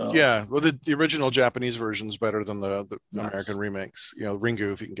 So Yeah, well, the original Japanese version is better than the Nice. American remakes.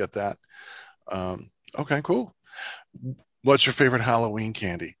 Ringu, if you can get that. Okay, cool. What's your favorite Halloween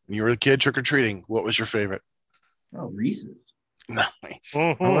candy? When you were a kid trick-or-treating, what was your favorite? Reese's. Nice.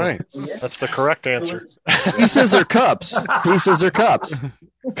 Mhm. All right. Yeah. That's the correct answer. pieces or cups. Pieces or cups.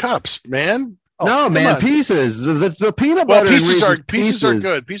 Cups, man. Oh, No, come man, on. pieces. The peanut Well, butter. in pieces Reese's are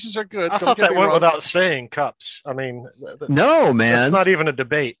good. Pieces are good. I Don't thought get that me went wrong. without saying cups. I mean, No, that's man. not even a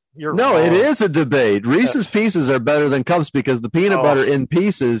debate. You're No, wrong. it is a debate. Reese's Pieces are better than cups because the peanut Oh. butter in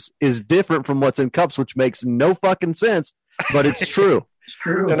pieces is different from what's in cups, which makes no fucking sense, but it's true. It's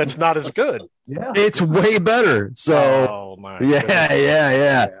true. and it's not as good. Yeah. It's way better. So Oh my goodness.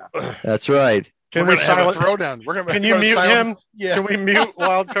 yeah. That's right. Can We're we gonna have a silent? throwdown. Can you mute him? Yeah. Can we mute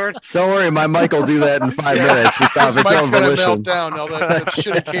Wildcard? Don't worry, my mic will do that in 5 minutes. Just off its Mike's own gonna volition. melt down. All that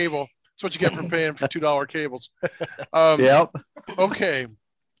shitty cable. That's what you get for paying for $2 cables. Yep. Okay.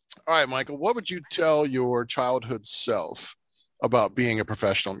 All right, Michael. What would you tell your childhood self about being a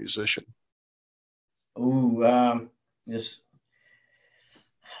professional musician? Ooh,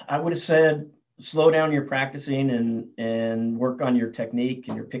 I would have said slow down your practicing and work on your technique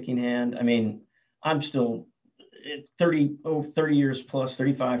and your picking hand. I mean, I'm still 30 years plus,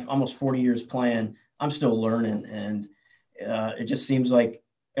 35, almost 40 years playing. I'm still learning, and it just seems like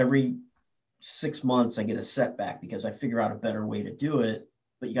every 6 months I get a setback because I figure out a better way to do it.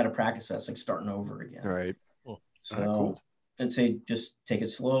 But you got to practice that. It's like starting over again. Right. So Cool. I'd say just take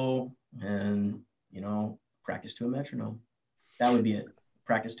it slow and, practice to a metronome. That would be it.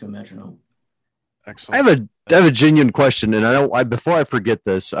 Practice to a metronome. Excellent. I have a genuine question, and before I forget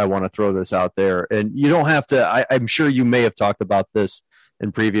this, I want to throw this out there. And you don't have to. I'm sure you may have talked about this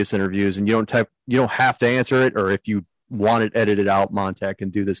in previous interviews, and you don't have to answer it, or if you want it edited out, Montag can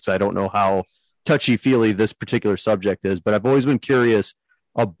do this because I don't know how touchy feely this particular subject is. But I've always been curious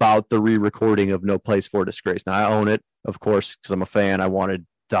about the re-recording of No Place for Disgrace. Now I own it, of course, because I'm a fan. I wanted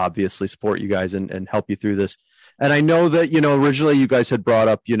to obviously support you guys and help you through this. And I know that, originally you guys had brought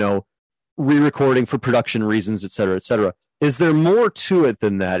up, re-recording for production reasons, et cetera, et cetera. Is there more to it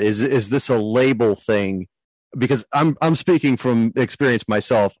than that? Is this a label thing? Because I'm speaking from experience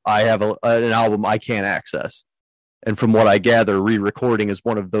myself. I have an album I can't access. And from what I gather, re-recording is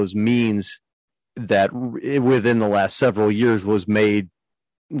one of those means that within the last several years was made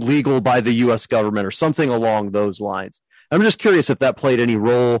legal by the U.S. government or something along those lines. I'm just curious if that played any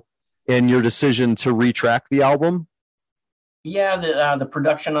role in your decision to retrack the album. Yeah, the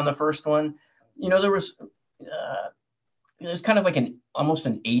production on the first one, there was it was kind of like almost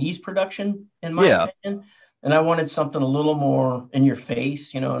an 80s production in my opinion, and I wanted something a little more in your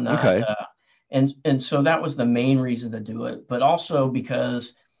face, not, okay. And so that was the main reason to do it, but also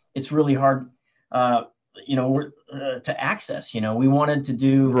because it's really hard, to access. We wanted to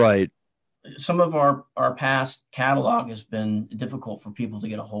do right. Some of our past catalog has been difficult for people to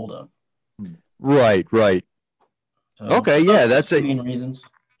get a hold of. Right. So, okay, yeah, that's the main reasons.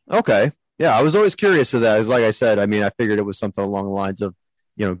 Okay, yeah, I was always curious of that. It's like I said, I figured it was something along the lines of,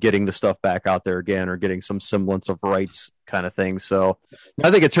 getting the stuff back out there again or getting some semblance of rights kind of thing. So I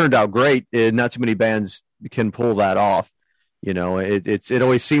think it turned out great. Not too many bands can pull that off. It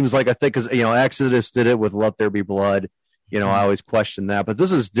always seems like, I think, because Exodus did it with Let There Be Blood. I always question that, but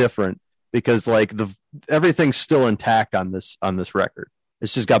this is different because everything's still intact on this record.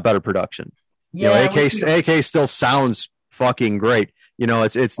 It's just got better production. Yeah, AK still sounds fucking great.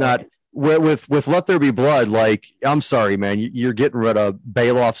 It's not with Let There Be Blood. Like, I'm sorry, man, you're getting rid of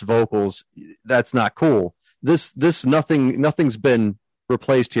Bailoff's vocals. That's not cool. This nothing's been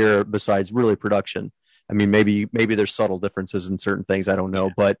replaced here besides really production. Maybe there's subtle differences in certain things. I don't know,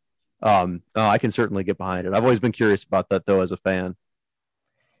 but I can certainly get behind it. I've always been curious about that though, as a fan.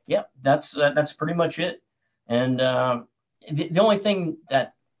 Yep, that's pretty much it. And the only thing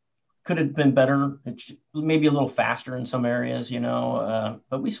that could have been better, it's maybe a little faster in some areas,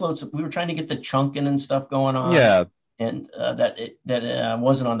 but we were trying to get the chunking and stuff going on. Yeah. And that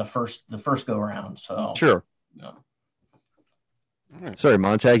wasn't on the first go around. So sure. Sorry,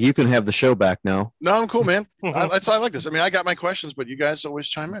 Montag, you can have the show back now. No, I'm cool, man. I like this. I got my questions, but you guys always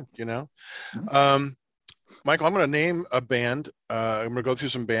chime in, Michael, I'm going to name a band. I'm going to go through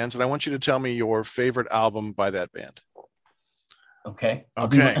some bands, and I want you to tell me your favorite album by that band. Okay. I'll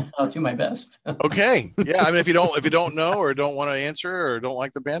do my best. Okay. Yeah. If you don't know or don't want to answer or don't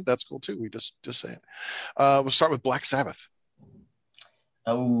like the band, that's cool too. We just say it. We'll start with Black Sabbath.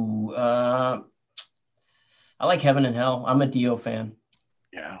 I like Heaven and Hell. I'm a Dio fan.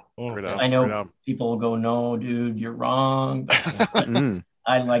 Yeah. I know people will go, no, dude, you're wrong. But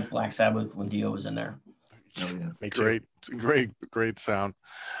I like Black Sabbath when Dio was in there. Oh, yeah. Great sound.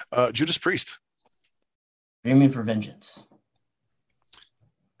 Judas Priest. Dreaming for Vengeance.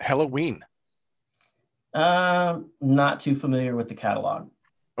 Halloween. Not too familiar with the catalog.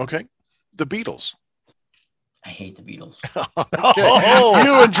 Okay. The Beatles. I hate the Beatles. Okay.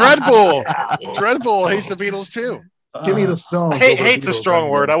 You and Dreadbull. Dreadbull hates the Beatles too. Give me the Stones. Hate's a strong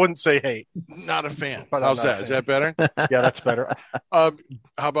word. I wouldn't say hate. Not a fan. How's that? Is that better? Yeah, that's better. How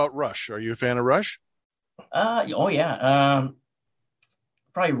about Rush? Are you a fan of Rush? Oh yeah.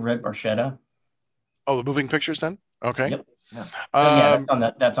 Probably Red Barchetta. Oh, the Moving Pictures then? Okay. Yep. Yeah.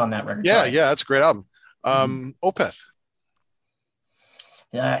 That's on that record. Yeah, that's a great album. Opeth.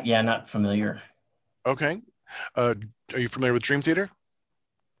 Yeah, not familiar. Okay. Are you familiar with Dream Theater?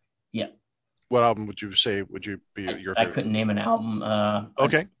 Yeah. What album would you say would you be your favorite? I couldn't name an album.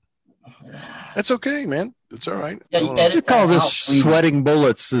 Okay. That's okay, man. It's all right. Yeah, I You call this sweating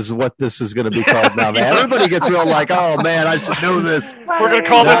bullets is what this is going to be called now, man. Everybody gets real like, oh man, I should know this. We're going to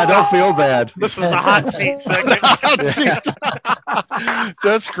call this. I don't feel bad. This is the hot seat segment. Hot seat.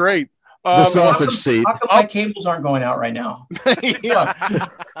 That's great. The sausage seat. How come my cables aren't going out right now? Yeah.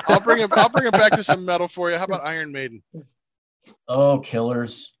 I'll bring it back to some metal for you. How about Iron Maiden? Oh,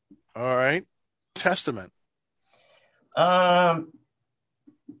 Killers. All right. Testament.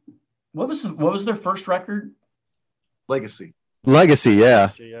 What was their first record? Legacy, yeah.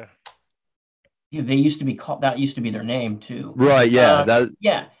 Yeah. Yeah, they used to be called. That used to be their name too. Right, yeah.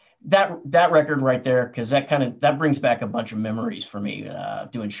 That record right there, because that brings back a bunch of memories for me,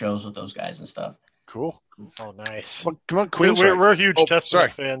 doing shows with those guys and stuff. Cool. Oh, nice. Come on, Queen. We're huge Testament sorry.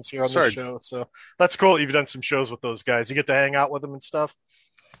 fans here on the show, so that's cool. You've done some shows with those guys. You get to hang out with them and stuff.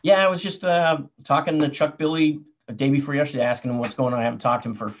 Yeah, I was just talking to Chuck Billy the day before yesterday, asking him what's going on. I haven't talked to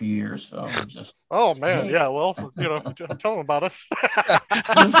him for a few years, so I'm just. Oh man, yeah. Well, tell him about us.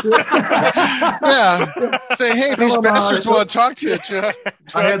 Yeah. Say, hey, these bastards want to talk to you, Chuck.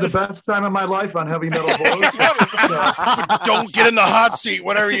 I had the best time of my life on Heavy Metal Horror. Don't get in the hot seat,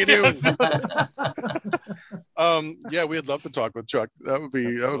 whatever you do. Yeah, we'd love to talk with Chuck. That would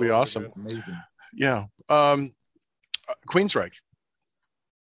be awesome. Amazing. Yeah. Queensryche.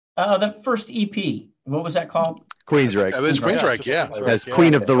 The first EP. What was that called? Queensryche. It was Queensryche, yeah. It has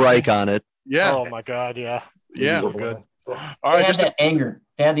Queen of the Reich on it. Yeah. Oh my God, yeah. Yeah. So good. All right. They had that anger.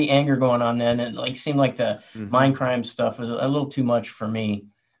 They had the anger going on then, and it seemed like the mind crime stuff was a little too much for me.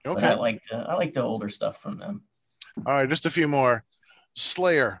 Okay. But I like the older stuff from them. All right, just a few more.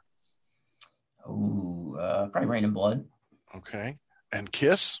 Slayer. Ooh, probably Rain and Blood. Okay. And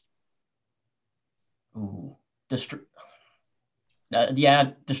Kiss. Ooh, Destroyer. I'm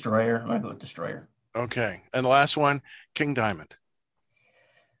gonna go with Destroyer. Okay. And the last one, King Diamond.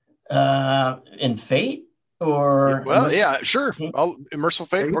 In Fate or sure. Merciful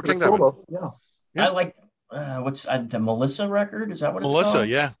Fate or King Diamond. Yeah. I like what's the Melissa record? Is that what it's Melissa, called?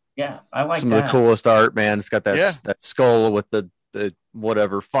 yeah. Yeah, I like Some that. of the coolest art, man. It's got that skull with the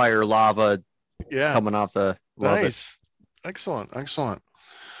whatever fire lava coming off the nice. Excellent.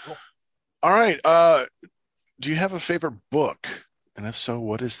 Cool. All right. Do you have a favorite book? And if so,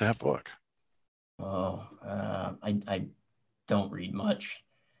 what is that book? Oh, I don't read much.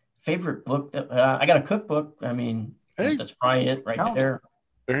 Favorite book? I got a cookbook. I mean, that's probably it right there.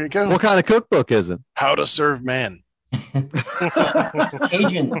 There you go. What kind of cookbook is it? How to Serve Man.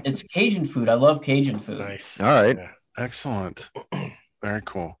 Cajun. It's Cajun food. I love Cajun food. Nice. All right. Yeah. Excellent. Very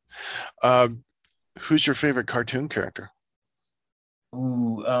cool. Who's your favorite cartoon character?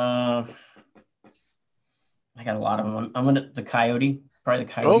 Ooh, I got a lot of them. I'm gonna the Coyote. Probably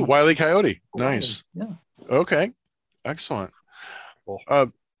the Coyote. Oh, Wile E. Coyote. Nice. Yeah. Okay. Excellent.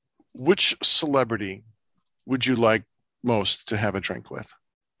 Which celebrity would you like most to have a drink with?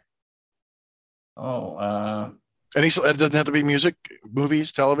 Oh, it doesn't have to be music,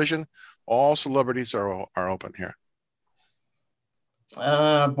 movies, television. All celebrities are open here.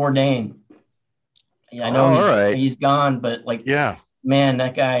 Bourdain. Yeah, I know he's gone, but man,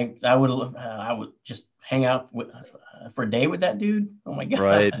 that guy, I would just hang out for a day with that dude. Oh my God.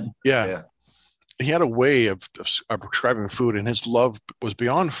 Right. Yeah. He had a way of prescribing food, and his love was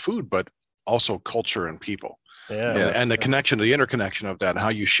beyond food, but also culture and people. Yeah. And the connection, the interconnection of that, and how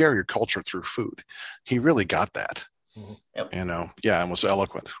you share your culture through food. He really got that. Yep. And was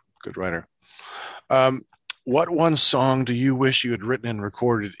eloquent. Good writer. What one song do you wish you had written and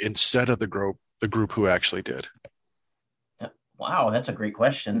recorded instead of the group who actually did? Wow, that's a great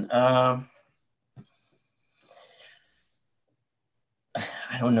question. I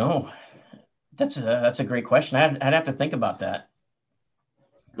don't know. That's a great question. I'd have to think about that.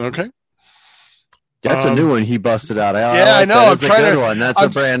 Okay. That's a new one he busted out. I know. I'm trying to. That's a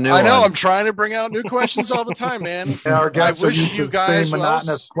brand new one. I know. I'm trying to bring out new questions all the time, man. Our guests I wish you guys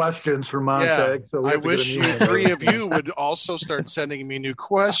monotonous questions from Montag. So I wish you three of you would also start sending me new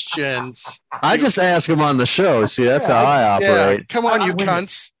questions. I just ask them on the show. See, that's how I operate. Yeah. Come on, you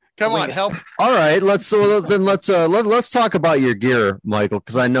cunts. Come on, help. All right, let's talk about your gear, Michael,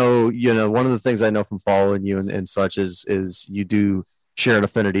 because I know one of the things I know from following you and such is you do share an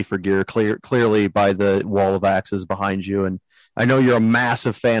affinity for gear clearly by the wall of axes behind you, and I know you're a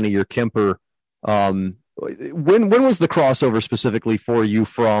massive fan of your Kemper. When was the crossover specifically for you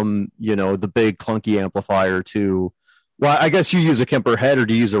from the big clunky amplifier to? Well, I guess you use a Kemper head, or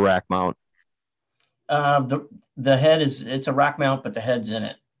do you use a rack mount? The head it's a rack mount, but the head's in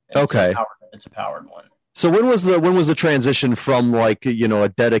it. Okay. It's a powered one. So when was the transition from like, a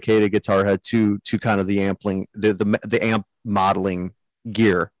dedicated guitar head to kind of the ampling, the amp modeling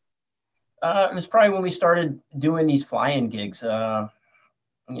gear? It was probably when we started doing these fly-in gigs.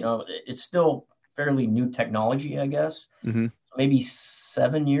 It's still fairly new technology, I guess. Mm-hmm. Maybe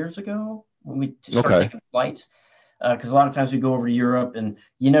 7 years ago when we started taking flights. Because a lot of times we go over to Europe and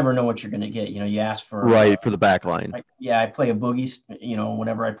you never know what you're going to get. You ask for for the back line. I play a boogie.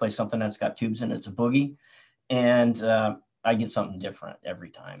 Whenever I play something that's got tubes in it, it's a boogie, and I get something different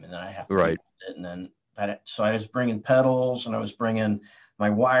every time, and then I have to right. it. And then so I was bringing pedals, and I was bringing my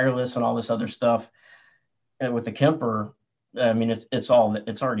wireless and all this other stuff. And with the Kemper, I mean, it's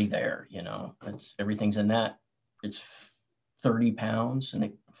already there. Everything's in that. It's 30 pounds, and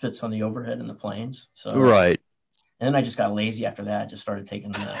it fits on the overhead in the planes. So right. And then I just got lazy after that. Just started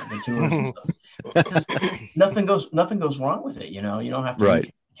taking the tours and stuff. Nothing goes wrong with it. You don't have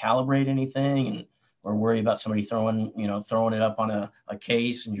to calibrate anything or worry about somebody throwing it up on a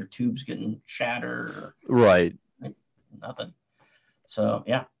case and your tube's getting shattered. Right. Nothing. So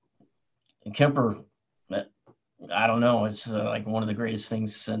yeah, and Kemper, I don't know. It's like one of the greatest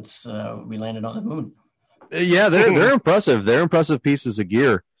things since we landed on the moon. Yeah, they're impressive. They're impressive pieces of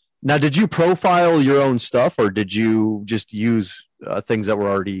gear. Now, did you profile your own stuff, or did you just use things that were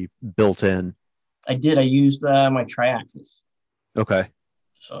already built in? I did. I used my tri-axis. Okay,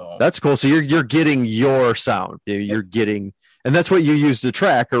 so that's cool. So you're getting your sound. You're getting, and that's what you use to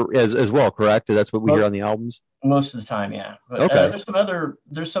track as well, correct? That's what we hear on the albums. Most of the time, yeah. But, okay.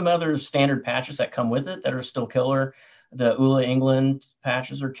 There's some other standard patches that come with it that are still killer. The Ula England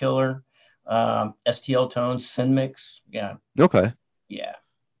patches are killer. STL tones, Synmix, yeah. Okay. Yeah.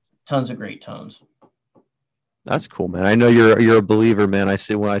 Tons of great tones. That's cool, man. I know you're a believer, man.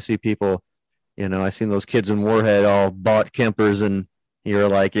 When I see people, I seen those kids in Warhead all bought Kempers, and you're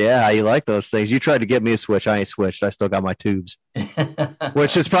like, yeah, you like those things. You tried to get me a switch. I ain't switched. I still got my tubes,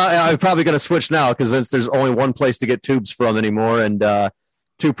 which is I'm probably going to switch now because there's only one place to get tubes from anymore, and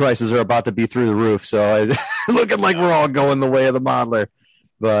tube prices are about to be through the roof. So looking like we're all going the way of the modeler.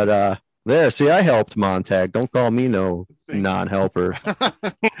 But see, I helped Montag. Don't call me no non-helper.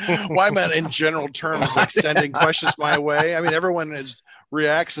 Well, I meant in general terms, like sending questions my way. I mean, everyone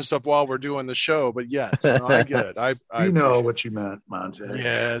reacts and stuff while we're doing the show, but yes, I get it. I know what you meant, Montag.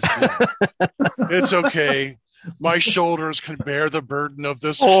 Yes, it's okay. My shoulders can bear the burden of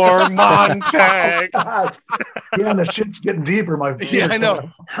this. Or Montag. God. Yeah, the shit's getting deeper. Yeah, I know.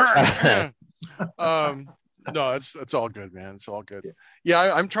 No, it's all good, man. It's all good.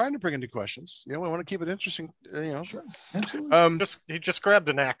 Yeah, I'm trying to bring into questions. We want to keep it interesting. Sure, absolutely. He just grabbed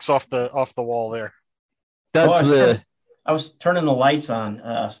an axe off the wall there. That's I was turning the lights on.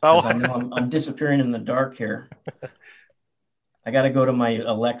 I know I'm disappearing in the dark here. I got to go to my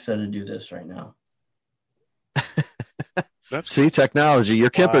Alexa to do this right now. See, technology. Your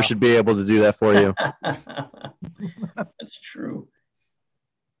Kemper should be able to do that for you. That's true.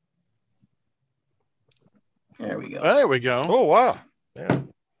 There we go. There we go. Oh, wow. Yeah.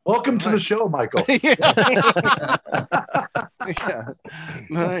 Welcome to the show, Michael. Yeah.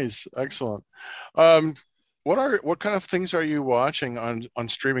 Nice. Excellent. What kind of things are you watching on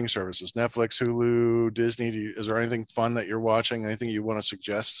streaming services? Netflix, Hulu, Disney? Is there anything fun that you're watching? Anything you want to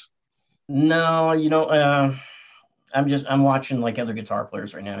suggest? No, I'm watching like other guitar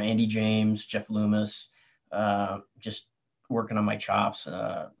players right now. Andy James, Jeff Loomis, just working on my chops,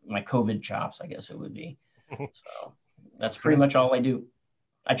 my COVID chops, I guess it would be. So that's pretty much all I do.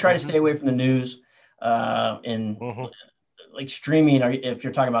 I try to stay away from the news and like streaming. If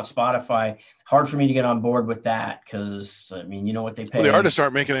you're talking about Spotify, hard for me to get on board with that because I mean, you know what they pay. Well, the artists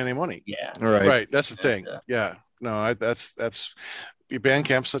aren't making any money. Yeah, right. That's the thing. Yeah, no, that's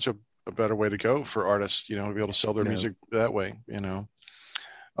Bandcamp's such a better way to go for artists. To be able to sell their music that way.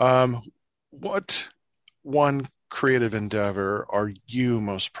 What one creative endeavor are you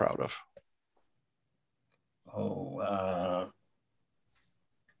most proud of? Overall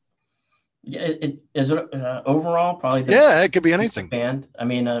probably it could be anything. Band. I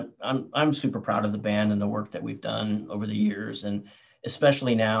mean, I'm super proud of the band and the work that we've done over the years, and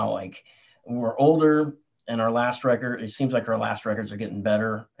especially now, like we're older, and our last record. It seems like our last records are getting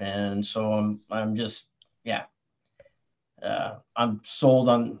better, and so I'm just I'm sold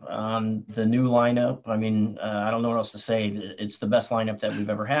on the new lineup. I mean, I don't know what else to say. It's the best lineup that we've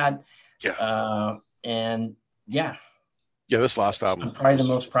ever had. Yeah. And yeah, this last album. I'm probably the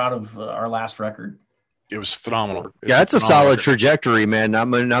most proud of our last record. It was phenomenal. It's a solid trajectory, man. Not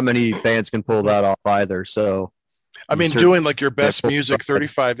many bands can pull that off either. So I mean, doing like your best music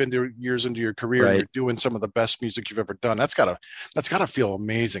 35 years into your career, Right. you're doing some of the best music you've ever done. That's gotta feel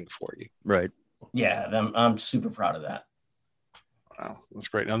amazing for you. Right. Yeah, I'm super proud of that. Wow, that's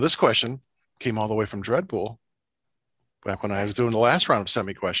great. Now, this question came all the way from Dreadbull back when I was doing the last round of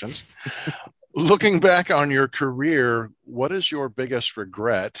semi-questions. Looking back on your career, what is your biggest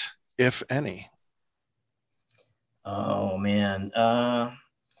regret, if any? Oh man,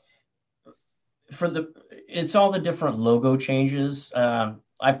 it's all the different logo changes.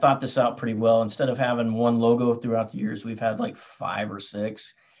 I've thought this out pretty well. Instead of having one logo throughout the years, we've had like 5 or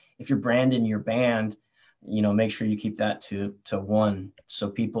 6. If you're branding your band, make sure you keep that to one. So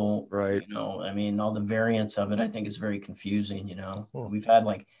people, Right. I mean, all the variants of it, I think is very confusing. We've had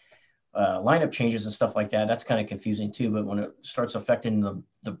like lineup changes and stuff like that. That's kind of confusing too. But when it starts affecting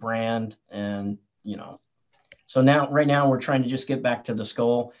the brand and, so right now we're trying to just get back to the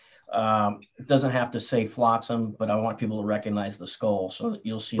skull. It doesn't have to say Flotsam, but I want people to recognize the skull. So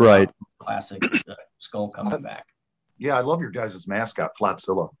you'll see Right. classic skull coming back. Yeah, I love your guys' mascot,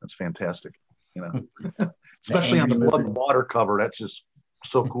 Flotzilla. That's fantastic. Especially on the Blood and Water cover. That's just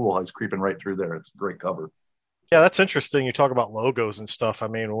so cool how he's creeping right through there. It's a great cover. Yeah, that's interesting. You talk about logos and stuff. I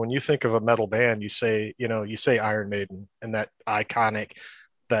mean, when you think of a metal band, you say Iron Maiden and that iconic,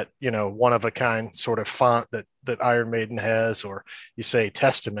 that one of a kind sort of font that Iron Maiden has, or you say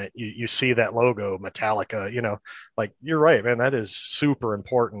Testament, you see that logo, Metallica. Like, you're right, man. That is super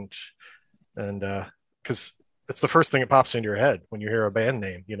important, and because it's the first thing that pops into your head when you hear a band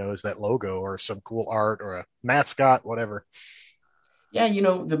name, is that logo or some cool art or a mascot, whatever. Yeah,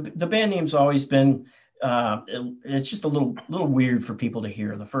 the band name's always been. It's just a little weird for people to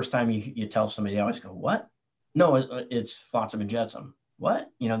hear. The first time you tell somebody, they always go, "What?" No, it's Flotsam and Jetsam. What?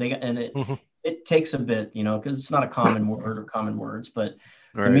 It takes a bit, because it's not a common word or common words, but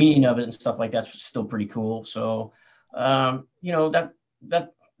Right. the meaning of it and stuff like that's still pretty cool. So,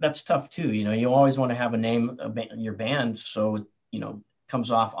 that's tough too. You always want to have a name of your band, so it comes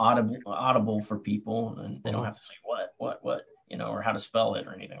off audible for people, and they don't have to say what, or how to spell it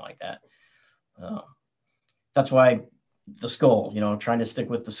or anything like that. That's why the skull, trying to stick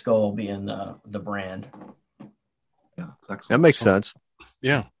with the skull being the brand. Yeah, That makes sense.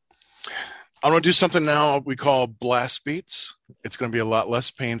 Yeah. I want to do something now we call blast beats. It's going to be a lot less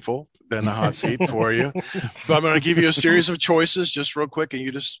painful than a hot seat for you. But I'm going to give you a series of choices just real quick, and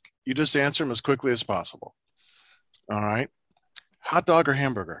you just answer them as quickly as possible. All right. Hot dog or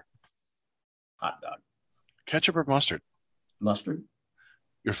hamburger? Hot dog. Ketchup or mustard? Mustard.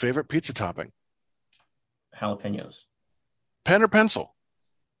 Your favorite pizza topping? Jalapenos. Pen or pencil?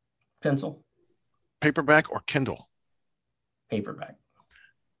 Pencil. Paperback or Kindle? Paperback.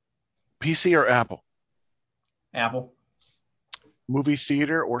 PC or Apple? Apple. Movie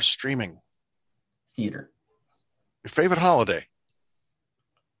theater or streaming? Theater. Your favorite holiday?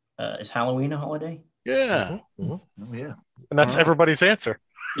 Is Halloween a holiday? Yeah. Oh, yeah. And that's everybody's answer.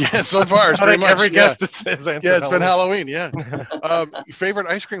 Yeah, so far it's I pretty think much. every Yeah, guest has answered. yeah, it's been Halloween. Yeah. Your favorite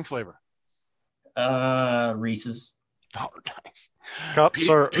ice cream flavor? Reese's. Oh, nice. Cups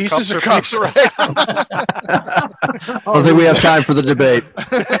or Pieces or cups, cups right? I don't think we have time for the debate.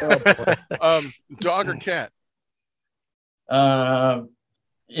 Dog or cat?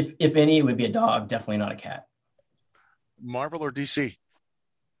 If any, it would be a dog. Definitely not a cat. Marvel or DC?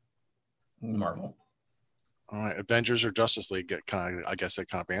 Marvel. All right, Avengers or Justice League? I guess that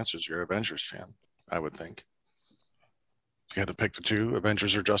kind of answers you're an Avengers fan, I would think. If you had to pick the two,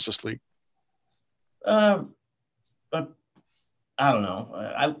 Avengers or Justice League? But I don't know.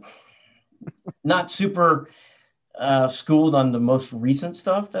 I'm not super schooled on the most recent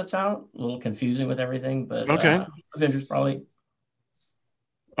stuff that's out. A little confusing with everything, but Okay. Avengers probably.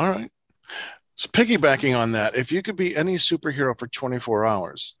 All right. So piggybacking on that, if you could be any superhero for 24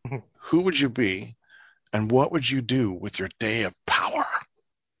 hours, who would you be, and what would you do with your day of power?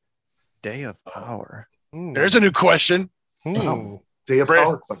 Day of Power. There's a new question. Day of Brad.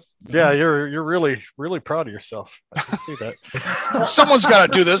 Power question. Yeah, you're really, really proud of yourself. I can see that. Someone's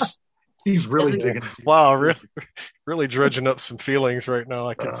got to do this. He's really digging. Wow, really dredging up some feelings right now.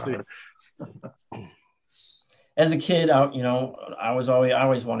 I can see. As a kid, I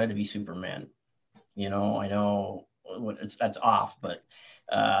always wanted to be Superman. I know that's off, but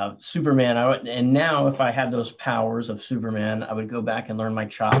Superman. And now if I had those powers of Superman, I would go back and learn my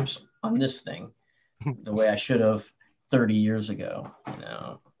chops on this thing the way I should have 30 years ago.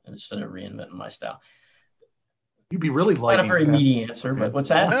 Instead of reinventing my style. You'd be really Not a lightning very fast. meaty answer, but what's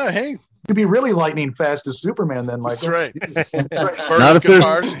that? Oh, hey, You'd be really lightning fast as Superman then, that's Michael. right.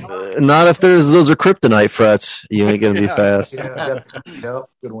 Not if there's those are kryptonite frets. You ain't gonna be Yeah. fast. Yeah,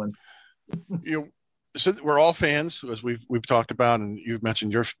 good one. so we're all fans, as we've talked about, and you've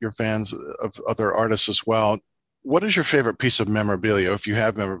mentioned you're fans of other artists as well. What is your favorite piece of memorabilia, if you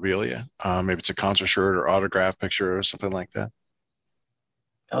have memorabilia? Maybe it's a concert shirt or autograph picture or something like that.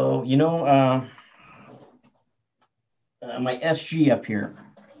 Oh, my SG up here.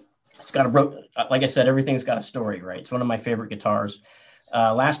 It's got like I said, everything's got a story, right? It's one of my favorite guitars.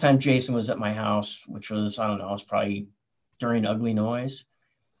 Last time Jason was at my house, which was, I don't know, it was probably during Ugly Noise.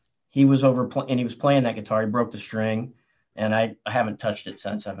 He was and he was playing that guitar. He broke the string, and I haven't touched it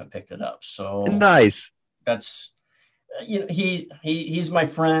since. I haven't picked it up. So nice. That's, he's my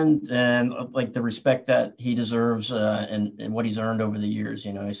friend, and like the respect that he deserves, and what he's earned over the years.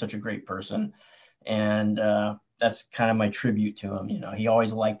 He's such a great person, and that's kind of my tribute to him. He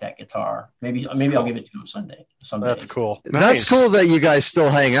always liked that guitar. Maybe cool. I'll give it to him someday. That's cool. That's cool that you guys still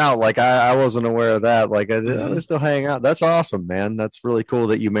hang out. Like I wasn't aware of that. Like they still hang out. That's awesome, man. That's really cool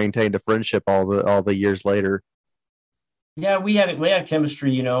that you maintained a friendship all the years later. Yeah, we had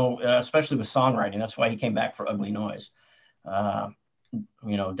chemistry, especially with songwriting. That's why he came back for Ugly Noise.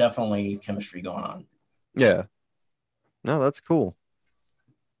 Definitely chemistry going on. Yeah. No, that's cool.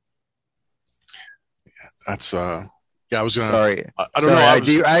 That's I was gonna. Sorry, I don't know.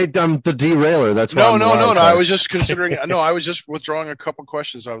 I'm the derailer. That's no. I was just considering. No, I was just withdrawing a couple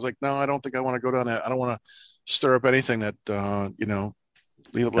questions. I was like, no, I don't think I want to go down that. I don't want to stir up anything that you're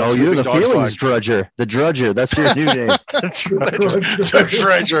the feelings drudger. The drudger. That's your new name. the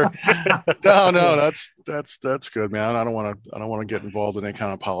drudger. No. That's good, man. I don't want to get involved in any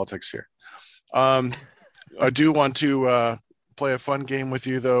kind of politics here. I do want to play a fun game with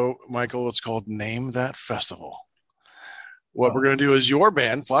you, though, Michael. It's called Name That Festival. What we're going to do is your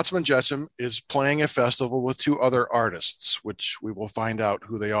band, Flotsam and Jetsam, is playing a festival with two other artists, which we will find out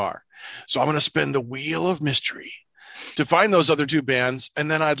who they are. So I'm going to spin the wheel of mystery to find those other two bands,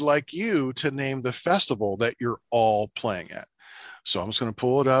 and then I'd like you to name the festival that you're all playing at. So I'm just going to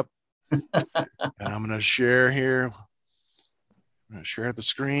pull it up, and I'm going to share here. I'm going to share the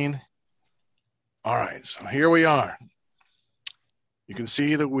screen. All right, so here we are. You can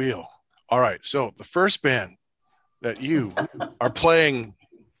see the wheel. All right, so the first band that you are playing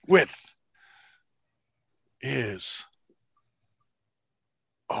with is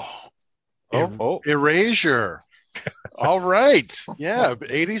Erasure. All right. Yeah,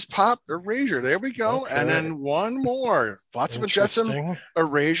 80s pop, Erasure. There we go. Okay. And then one more. Flotsam and Jetsam,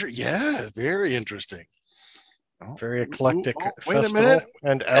 Erasure. Yeah, very interesting. Very eclectic. Wait a minute.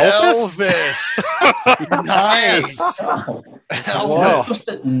 And Elvis. Nice.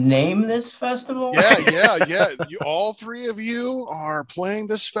 Elvis. Name this festival? Yeah. All three of you are playing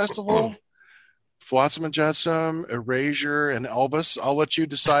this festival. Flotsam and Jetsam, Erasure, and Elvis. I'll let you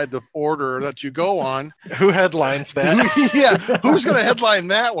decide the order that you go on. Who headlines that? Yeah. Who's going to headline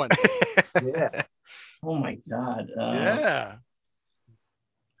that one? Yeah. Oh, my God. Yeah.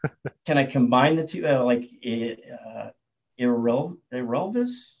 Can I combine the two?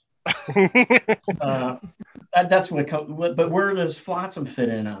 Irrelvis? That's what it comes. But where does Flotsam fit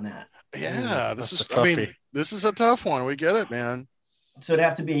in on that? Yeah, this is a tough one. We get it, man. So it'd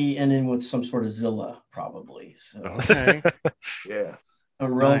have to be ending with some sort of Zilla, probably. So. Okay. Yeah.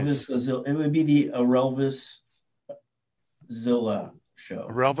 Nice. It would be the Relvis Zilla show.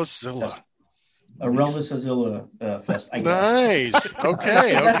 Relvis Zilla. A Relvis Zilla fest. Nice.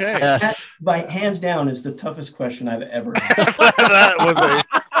 Okay. That, by hands down, is the toughest question I've ever had. That was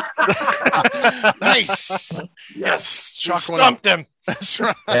nice. Yes. Stumped him. That's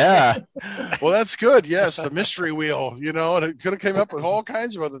right. Yeah. Well, that's good. Yes, the mystery wheel. And it could have came up with all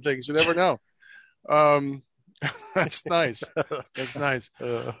kinds of other things. You never know. That's nice. That's nice.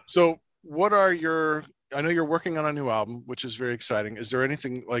 So, what are I know you're working on a new album, which is very exciting. Is there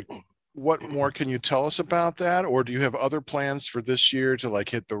anything what more can you tell us about that? Or do you have other plans for this year to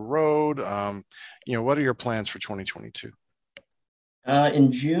hit the road? What are your plans for 2022?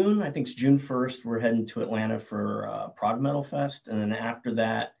 In June, I think it's June 1st, we're heading to Atlanta for Prog Metal Fest. And then after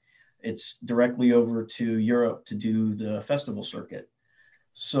that, it's directly over to Europe to do the festival circuit.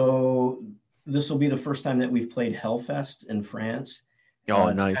 So this will be the first time that we've played Hellfest in France.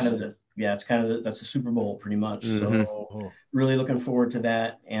 Oh, nice. That's the Super Bowl pretty much. Mm-hmm. So really looking forward to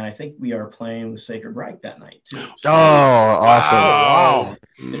that. And I think we are playing with Sacred Reich that night too. So, awesome. Wow.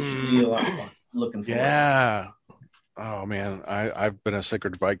 It should be a lot of fun. Looking forward. Yeah. Oh man, I've been a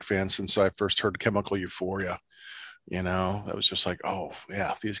Sacred Reich fan since I first heard Chemical Euphoria. That was just like, oh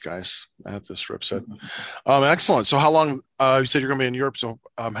yeah, these guys at this rip set. Excellent. So how long, you said you're going to be in Europe. So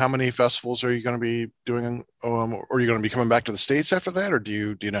how many festivals are you going to be doing? Or are you going to be coming back to the States after that? Or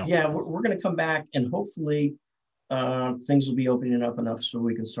do you know? Yeah, we're going to come back and hopefully things will be opening up enough so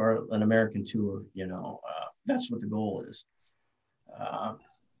we can start an American tour. That's what the goal is.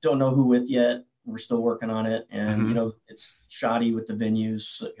 Don't know who with yet. We're still working on it, and it's shoddy with the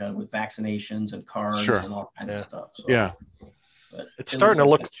venues, with vaccinations and cards and all kinds of stuff. So, but it's starting to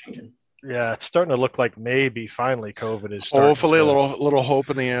look. Yeah, it's starting to look like maybe finally COVID is starting. Hopefully, a little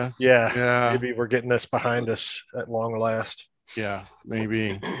hope in the air. Yeah, maybe we're getting this behind us at long last. Yeah,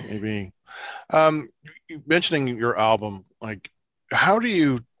 maybe. Mentioning your album, like, how do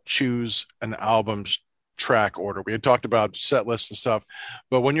you choose an album's track order? We had talked about set lists and stuff,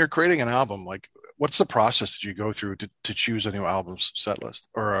 but when you're creating an album, like, what's the process that you go through to choose a new album's set list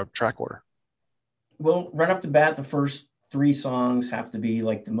or a track order? Well, right off the bat, the first 3 songs have to be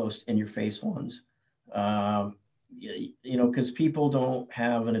like the most in your face ones. Because people don't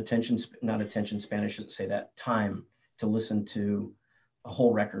have not attention span, I shouldn't say that, time to listen to a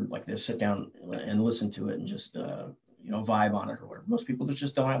whole record like this, sit down and listen to it and just, vibe on it or whatever. Most people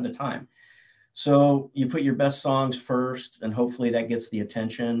just don't have the time. So you put your best songs first, and hopefully that gets the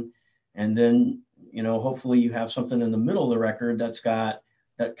attention. And then, hopefully you have something in the middle of the record that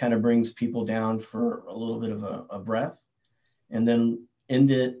kind of brings people down for a little bit of a breath, and then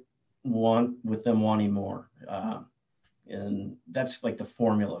end it with them wanting more. And that's like the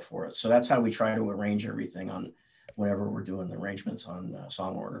formula for it. So that's how we try to arrange everything on whenever we're doing the arrangements on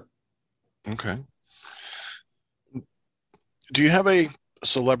song order. Okay. Do you have a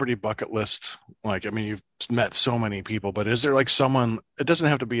celebrity bucket list? Like, I mean, you've met so many people, but is there like someone, it doesn't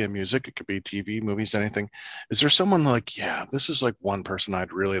have to be in music, it could be TV, movies, anything. Is there someone like, yeah, this is like one person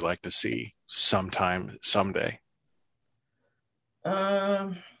I'd really like to see someday?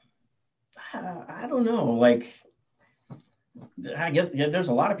 I don't know. Like, I guess there's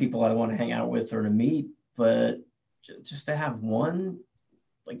a lot of people I want to hang out with or to meet, but just to have one,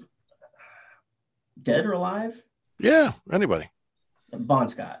 like, dead or alive? Yeah, anybody. Bon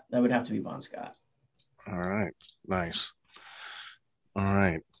Scott. That would have to be Bon Scott. All right. Nice. All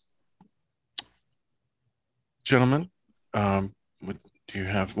right. Gentlemen, do you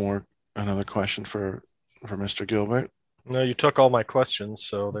have another question for Mr. Gilbert? No, you took all my questions,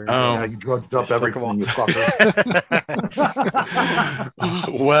 so there you go. Yeah, you drugged up everything, you fucker.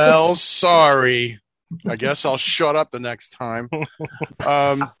 Well, sorry. I guess I'll shut up the next time.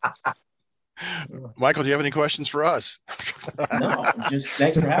 Michael, do you have any questions for us? No, just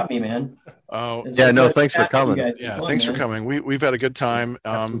thanks for having me, man. Oh, yeah, no, thanks for coming. Thanks for coming. We've had a good time.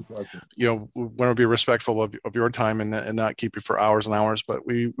 We want to be respectful of your time and not keep you for hours and hours, but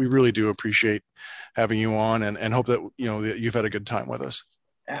we really do appreciate having you on and hope that that you've had a good time with us.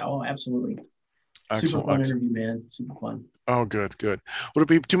 Oh, absolutely. Excellent. Super fun interview, man. Super fun. Oh, good. Would it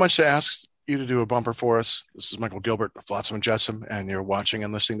be too much to ask you to do a bumper for us? This is Michael Gilbert of Flotsam and Jetsam, and you're watching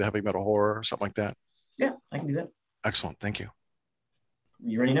and listening to Heavy Metal Horror or something like that. Yeah, I can do that. Excellent. Thank you.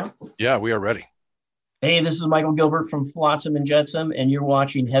 You ready now? Yeah, we are ready. Hey, this is Michael Gilbert from Flotsam and Jetsam, and you're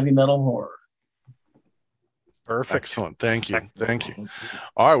watching Heavy Metal Horror. Perfect. Excellent. Thank you.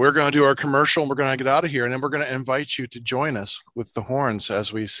 All right, we're going to do our commercial, and we're going to get out of here, and then we're going to invite you to join us with the horns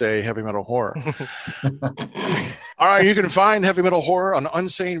as we say Heavy Metal Horror. All right, you can find Heavy Metal Horror on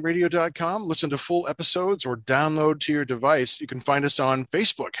unsaneradio.com, listen to full episodes, or download to your device. You can find us on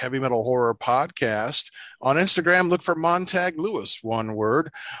Facebook, Heavy Metal Horror Podcast. On Instagram, look for Montag Lewis, one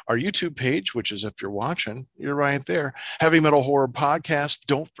word. Our YouTube page, which is, if you're watching, you're right there, Heavy Metal Horror Podcast.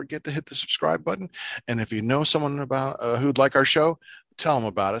 Don't forget to hit the subscribe button. And if you know someone about who'd like our show, tell them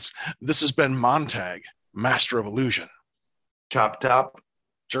about us. This has been Montag, Master of Illusion. Chop top.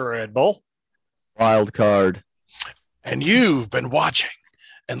 Dreadbull. Wildcard. And you've been watching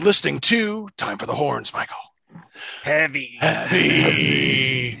and listening to Time for the Horns, Michael. Heavy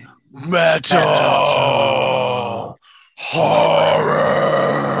Metal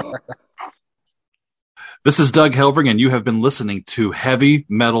Horror. This is Doug Helvering, and you have been listening to Heavy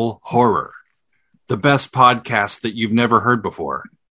Metal Horror, the best podcast that you've never heard before.